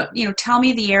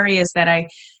the areas that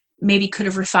maybe could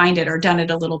have refined it or done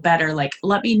it a little better. Like,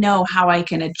 let me know how I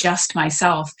can adjust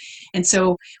myself. And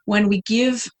so when we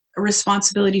give a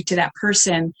responsibility to that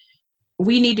person,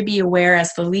 we need to be aware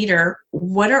as the leader,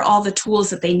 what are all the tools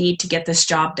that they need to get this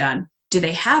job done? Do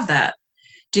they have that?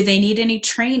 Do they need any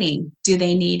training? Do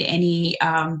they need any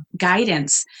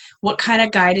guidance? What kind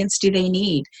of guidance do they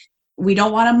need? We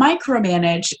don't want to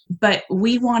micromanage, but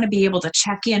we want to be able to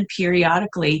check in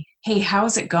periodically. Hey,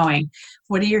 how's it going?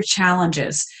 What are your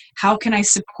challenges? How can I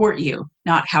support you?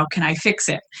 Not how can I fix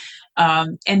it?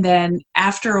 And then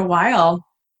after a while,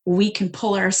 we can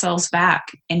pull ourselves back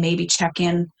and maybe check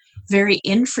in very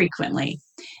infrequently.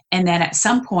 And then at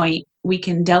some point, we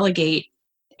can delegate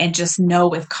and just know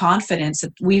with confidence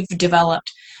that we've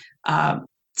developed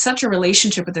such a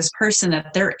relationship with this person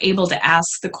that they're able to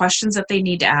ask the questions that they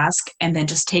need to ask and then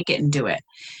just take it and do it.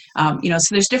 So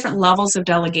there's different levels of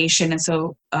delegation. And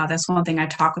so that's one thing I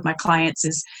talk with my clients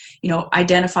is,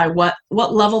 identify what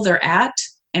level they're at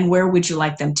and where would you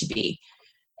like them to be?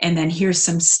 And then here's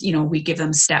some, we give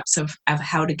them steps of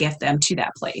how to get them to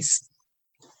that place.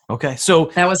 Okay. So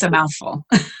that was a mouthful.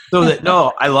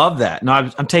 No, I love that. No,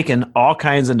 I'm taking all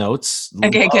kinds of notes.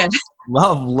 Okay, good.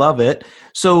 Love it.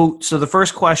 So the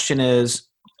first question is,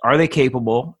 are they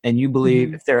capable? And you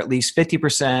believe if they're at least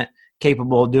 50%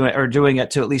 capable of doing it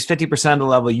to at least 50% of the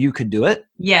level, you could do it?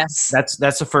 Yes.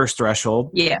 That's the first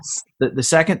threshold. Yes. The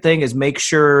second thing is make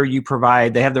sure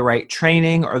they have the right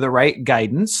training or the right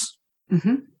guidance.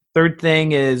 Mm-hmm. Third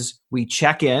thing is we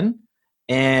check in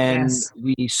and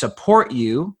we support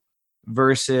you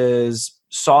versus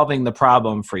solving the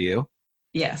problem for you.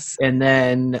 Yes. And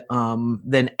then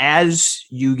as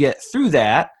you get through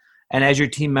that, and as your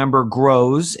team member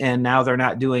grows, and now they're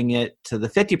not doing it to the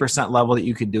 50% level that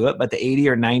you could do it, but the 80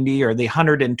 or 90 or the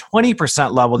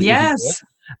 120% level that you can do it,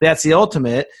 that's the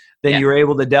ultimate, then you're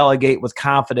able to delegate with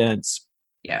confidence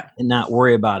and not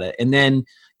worry about it. And then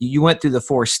you went through the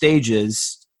 4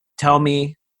 stages: tell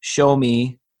me, show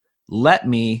me, let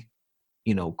me,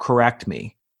 correct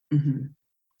me. Mm-hmm.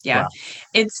 Yeah. Wow.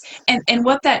 It's, and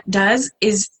what that does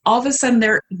is all of a sudden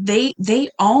they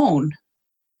own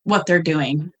what they're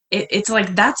doing. It's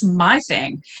like, that's my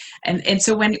thing. And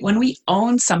so when we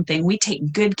own something, we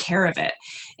take good care of it.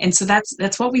 And so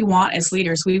that's what we want as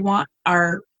leaders. We want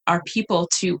our people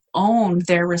to own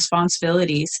their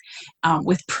responsibilities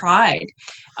with pride.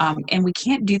 And we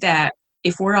can't do that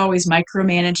if we're always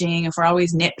micromanaging, if we're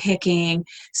always nitpicking.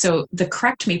 So the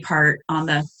correct me part on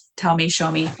the tell me, show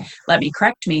me, let me,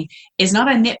 correct me is not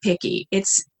a nitpicky.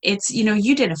 It's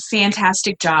you did a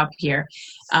fantastic job here.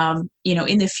 In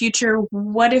the future,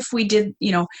 what if we did,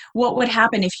 what would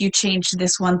happen if you changed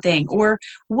this one thing? Or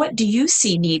what do you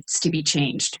see needs to be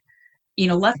changed?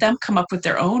 Let them come up with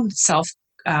their own self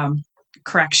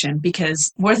correction,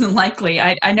 because more than likely,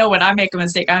 I know when I make a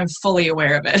mistake, I'm fully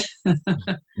aware of it.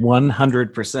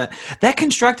 100%. That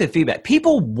constructive feedback,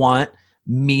 people want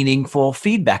meaningful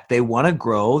feedback. They want to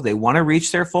grow. They want to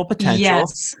reach their full potential.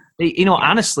 Yes.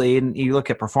 Honestly, and you look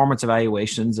at performance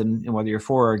evaluations and whether you're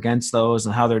for or against those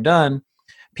and how they're done,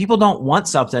 people don't want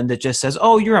something that just says,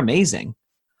 oh, you're amazing.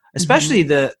 Especially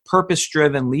the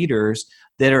purpose-driven leaders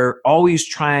that are always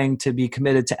trying to be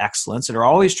committed to excellence, that are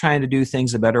always trying to do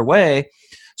things a better way.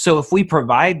 So if we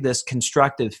provide this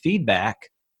constructive feedback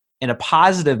in a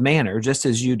positive manner, just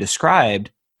as you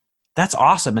described, that's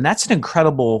awesome. And that's an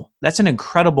incredible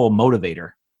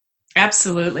motivator.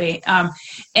 Absolutely.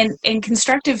 And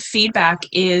constructive feedback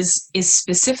is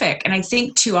specific. And I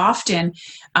think too often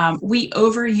we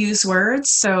overuse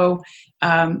words. So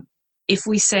if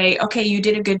we say, okay, you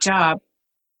did a good job,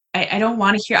 I don't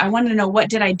want to hear, I want to know, what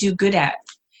did I do good at?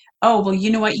 Oh, well,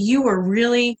 you know what? You were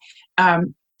really, I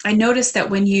noticed that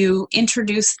when you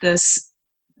introduced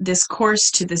this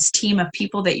course to this team of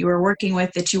people that you were working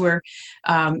with, that you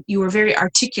were very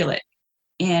articulate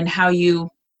in how you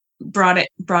brought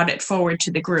it forward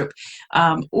to the group.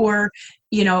 Or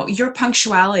your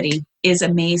punctuality is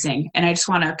amazing, and I just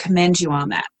want to commend you on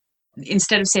that.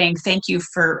 Instead of saying thank you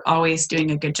for always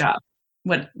doing a good job,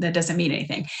 that doesn't mean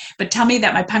anything. But tell me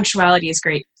that my punctuality is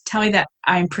great. Tell me that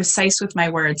I'm precise with my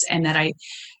words, and that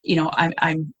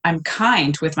I'm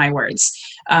kind with my words.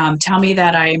 Tell me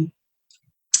that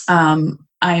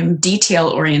I'm detail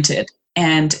oriented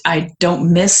and I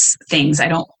don't miss things. I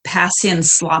don't pass in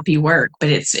sloppy work, but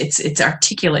it's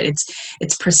articulate.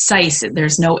 It's precise.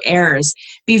 There's no errors.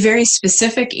 Be very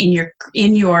specific in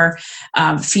your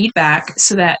feedback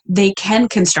so that they can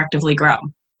constructively grow.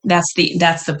 That's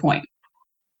the point.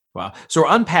 Wow. So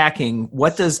we're unpacking,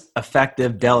 what does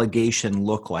effective delegation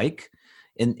look like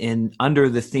in under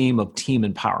the theme of team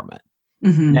empowerment?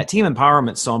 Mm-hmm. That team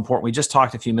empowerment is so important. We just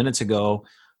talked a few minutes ago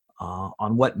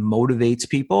on what motivates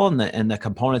people and the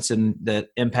components that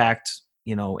impact,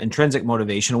 intrinsic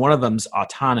motivation. One of them is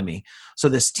autonomy. So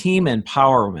this team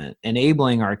empowerment,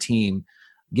 enabling our team,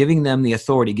 giving them the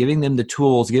authority, giving them the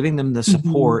tools, giving them the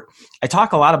support. I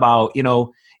talk a lot about,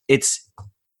 it's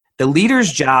the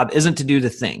leader's job isn't to do the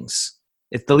things.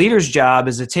 If the leader's job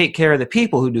is to take care of the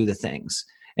people who do the things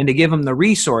and to give them the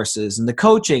resources and the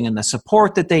coaching and the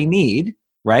support that they need,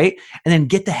 right? And then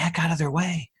get the heck out of their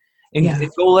way and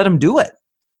go let them do it.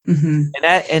 And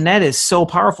that is so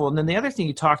powerful. And then the other thing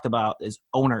you talked about is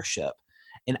ownership.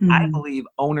 And I believe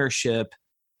ownership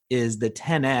is the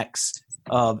 10x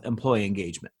of employee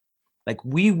engagement. Like,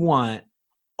 we want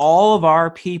all of our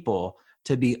people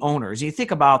to be owners. You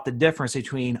think about the difference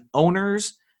between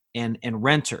owners and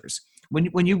renters.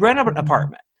 When you rent an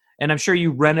apartment, and I'm sure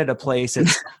you rented a place at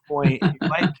some point in your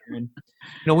life, Karen,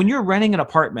 when you're renting an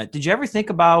apartment, did you ever think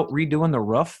about redoing the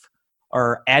roof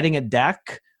or adding a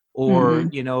deck or,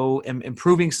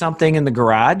 improving something in the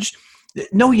garage?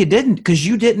 No, you didn't, because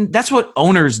you didn't. That's what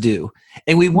owners do.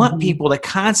 And we want people to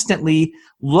constantly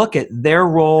look at their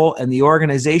role and the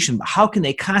organization. How can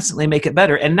they constantly make it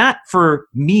better? And not for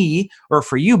me or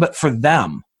for you, but for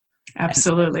them.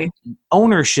 Absolutely. And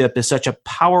ownership is such a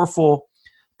powerful,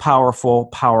 powerful,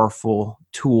 powerful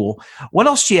tool. What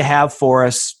else do you have for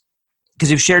us?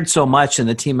 Because you've shared so much in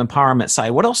the team empowerment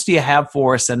side. What else do you have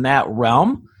for us in that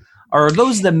realm? Or are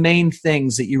those the main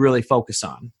things that you really focus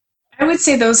on? I would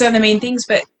say those are the main things,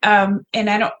 but and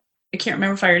I can't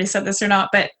remember if I already said this or not,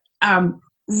 but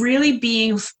really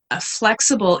being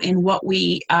flexible in what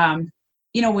we, when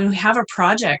we have a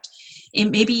project, and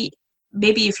maybe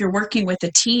if you're working with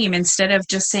a team, instead of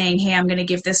just saying, hey, I'm going to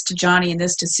give this to Johnny and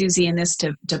this to Susie and this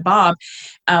to Bob,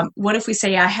 what if we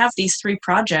say, I have these 3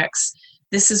 projects.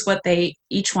 This is what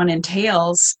each one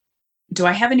entails. Do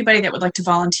I have anybody that would like to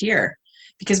volunteer?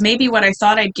 Because maybe what I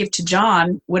thought I'd give to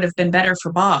John would have been better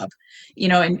for Bob,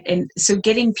 and so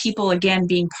getting people, again,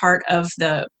 being part of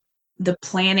the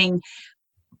planning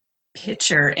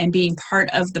picture and being part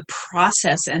of the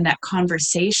process and that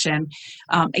conversation,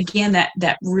 again,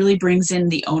 that really brings in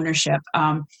the ownership.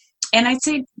 And I'd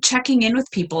say checking in with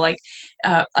people, like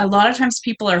a lot of times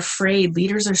people are afraid.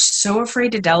 Leaders are so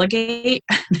afraid to delegate.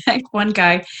 Like one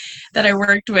guy that I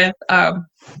worked with,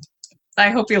 I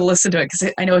hope you'll listen to it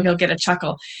because I know he'll get a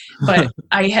chuckle. But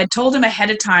I had told him ahead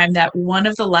of time that one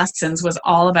of the lessons was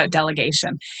all about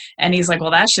delegation. And he's like, well,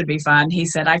 that should be fun. He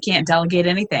said, I can't delegate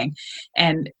anything.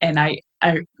 And I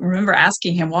remember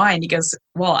asking him why. And he goes,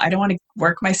 well, I don't want to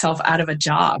work myself out of a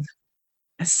job.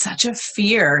 It's such a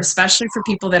fear, especially for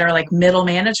people that are like middle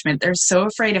management. They're so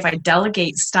afraid if I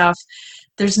delegate stuff,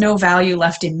 there's no value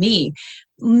left in me.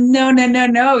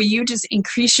 No. You just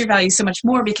increase your value so much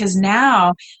more, because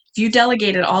now if you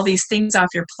delegated all these things off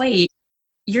your plate,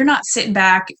 you're not sitting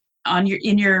back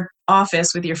in your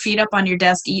office with your feet up on your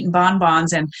desk eating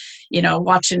bonbons and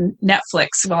watching Netflix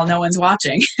while no one's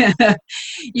watching.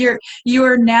 You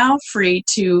are now free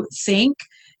to think,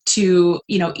 to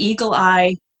eagle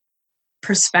eye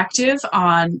perspective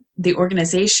on the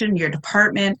organization, your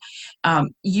department.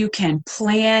 You can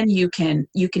plan, you can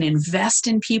invest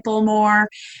in people more.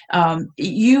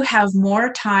 You have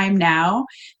more time now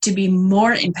to be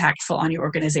more impactful on your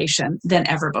organization than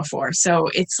ever before. So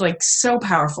it's like so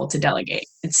powerful to delegate.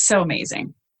 It's so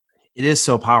amazing. It is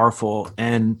so powerful.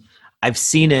 And I've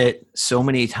seen it so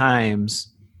many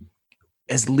times.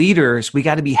 As leaders, we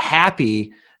got to be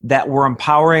happy that we're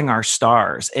empowering our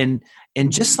stars. And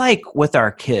just like with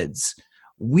our kids,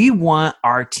 we want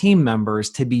our team members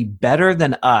to be better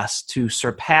than us, to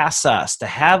surpass us, to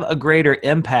have a greater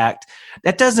impact.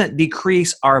 That doesn't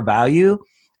decrease our value.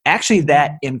 Actually,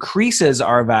 that increases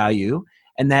our value,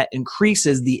 and that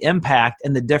increases the impact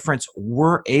and the difference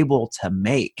we're able to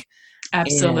make.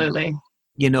 Absolutely.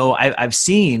 And, I've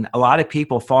seen a lot of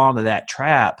people fall into that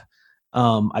trap.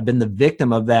 I've been the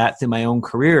victim of that through my own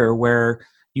career, where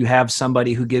you have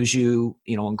somebody who gives you,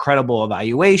 incredible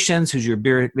evaluations, who's your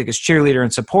biggest cheerleader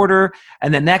and supporter.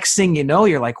 And the next thing you know,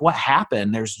 you're like, what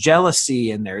happened? There's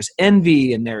jealousy and there's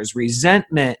envy and there's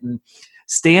resentment and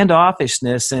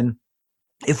standoffishness. And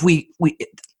if we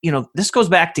this goes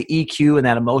back to EQ and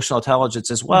that emotional intelligence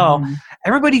as well.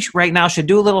 Everybody right now should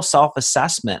do a little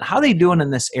self-assessment. How are they doing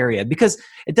in this area? Because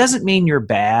it doesn't mean you're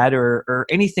bad or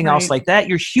anything else like that.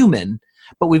 You're human.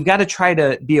 But we've got to try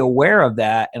to be aware of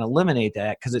that and eliminate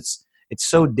that, because it's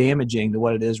so damaging to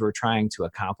what it is we're trying to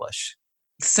accomplish.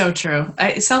 So true.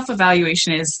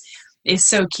 Self-evaluation is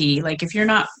so key. Like, if you're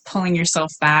not pulling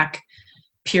yourself back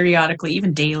periodically,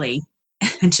 even daily,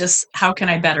 and just how can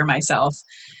I better myself?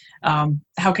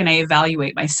 How can I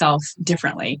evaluate myself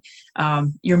differently?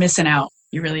 You're missing out.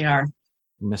 You really are.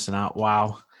 Missing out.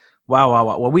 Wow. Wow, wow,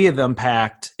 wow. Well, we have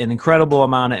unpacked an incredible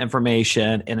amount of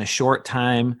information in a short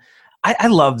time. I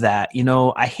love that.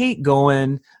 I hate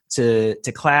going to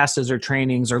classes or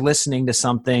trainings or listening to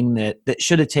something that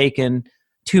should have taken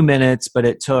 2 minutes, but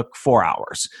it took 4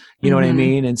 hours. You know what I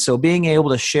mean? And so being able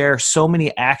to share so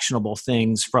many actionable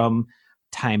things, from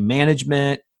time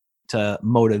management to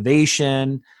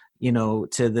motivation, to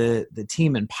the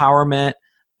team empowerment,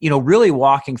 really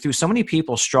walking through. So many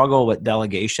people struggle with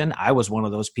delegation. I was one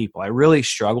of those people. I really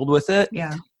struggled with it.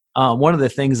 Yeah. One of the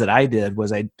things that I did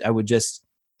was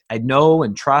I'd know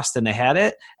and trust, and they had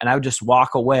it, and I would just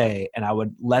walk away and I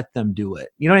would let them do it.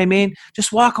 You know what I mean?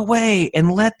 Just walk away and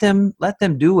let them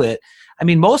do it. I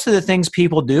mean, most of the things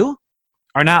people do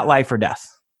are not life or death.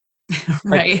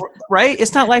 Right. Right?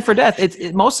 It's not life or death.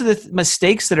 Most of the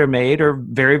mistakes that are made are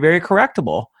very, very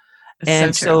correctable.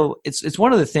 And so it's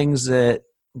one of the things that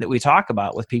we talk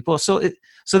about with people. So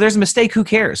there's a mistake. Who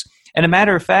cares? And a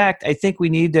matter of fact, I think we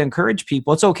need to encourage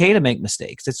people. It's okay to make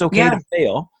mistakes. It's okay to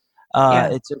fail.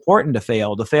 It's important to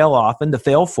fail often, to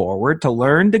fail forward, to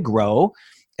learn, to grow,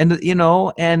 and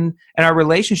and our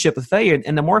relationship with failure.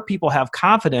 And the more people have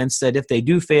confidence that if they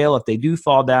do fail, if they do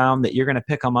fall down, that you're going to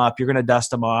pick them up, you're going to dust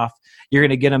them off, you're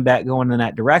going to get them back going in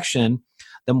that direction,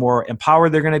 the more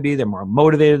empowered they're going to be, the more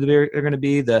motivated they're going to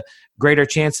be, the greater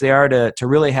chance they are to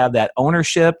really have that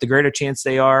ownership, the greater chance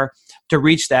they are to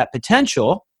reach that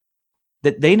potential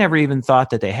that they never even thought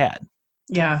that they had.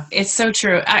 Yeah, it's so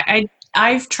true.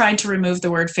 I've tried to remove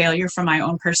the word failure from my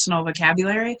own personal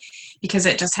vocabulary because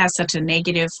it just has such a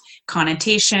negative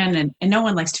connotation, and no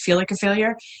one likes to feel like a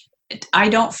failure. I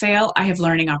don't fail. I have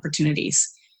learning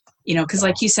opportunities, because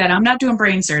like you said, I'm not doing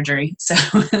brain surgery. So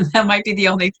that might be the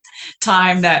only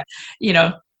time that, you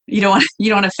don't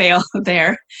want to fail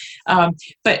there.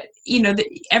 But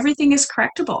everything is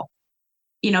correctable.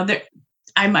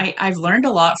 I've learned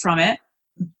a lot from it,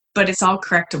 but it's all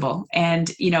correctable.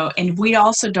 And, and we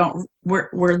also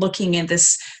we're looking in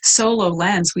this solo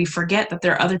lens. We forget that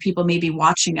there are other people maybe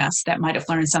watching us that might have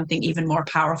learned something even more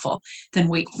powerful than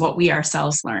what we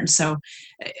ourselves learned. So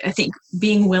I think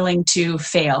being willing to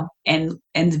fail and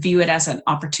view it as an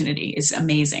opportunity is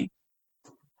amazing.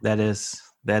 That is.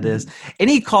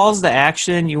 Any calls to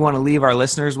action you want to leave our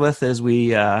listeners with as we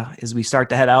start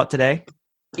to head out today?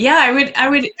 Yeah, I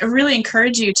would really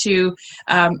encourage you to,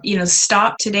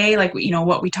 stop today. Like,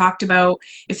 what we talked about,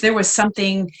 if there was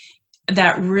something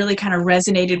that really kind of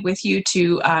resonated with you,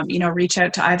 to, reach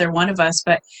out to either one of us,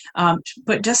 but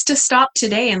just to stop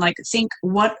today and like, think,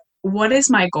 what is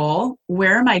my goal?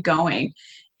 Where am I going?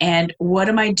 And what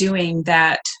am I doing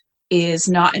that is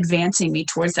not advancing me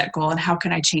towards that goal, and how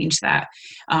can I change that?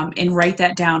 And write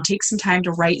that down. Take some time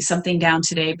to write something down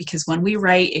today, because when we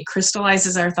write, it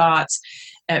crystallizes our thoughts.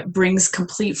 It brings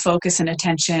complete focus and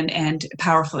attention, and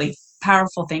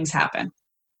powerful things happen.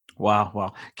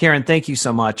 Wow. Karen, thank you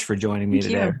so much for joining me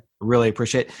today. Really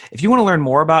appreciate it. If you want to learn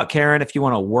more about Karen, if you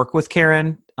want to work with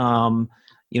Karen,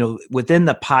 within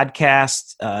the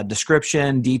podcast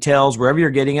description, details, wherever you're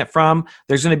getting it from,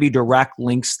 there's going to be direct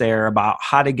links there about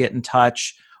how to get in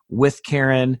touch with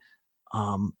Karen.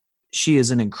 She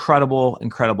is an incredible,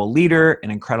 incredible leader,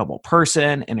 an incredible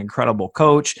person, an incredible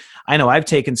coach. I know I've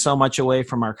taken so much away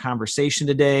from our conversation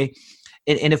today.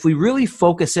 And if we really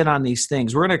focus in on these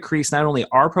things, we're going to increase not only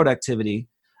our productivity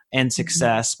and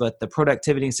success, but the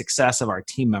productivity and success of our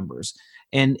team members.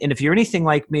 And if you're anything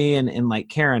like me and like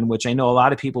Karen, which I know a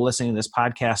lot of people listening to this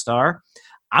podcast are,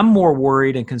 I'm more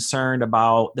worried and concerned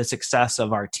about the success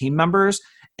of our team members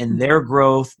and their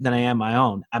growth than I am my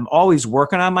own. I'm always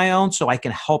working on my own so I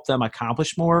can help them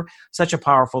accomplish more. Such a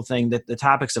powerful thing, that the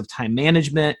topics of time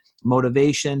management,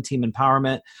 motivation, team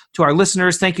empowerment. To our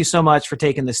listeners, thank you so much for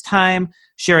taking this time,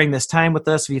 sharing this time with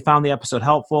us. If you found the episode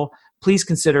helpful, please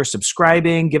consider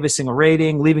subscribing, give us a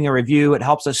rating, leaving a review. It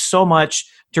helps us so much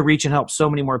to reach and help so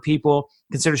many more people.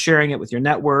 Consider sharing it with your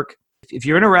network. If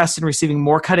you're interested in receiving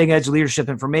more cutting-edge leadership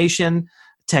information,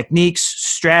 techniques,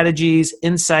 strategies,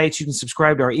 insights, you can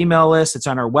subscribe to our email list. It's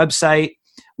on our website.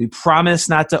 We promise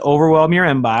not to overwhelm your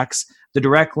inbox. The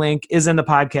direct link is in the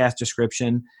podcast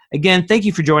description. Again, thank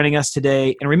you for joining us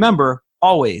today. And remember,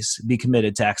 always be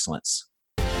committed to excellence.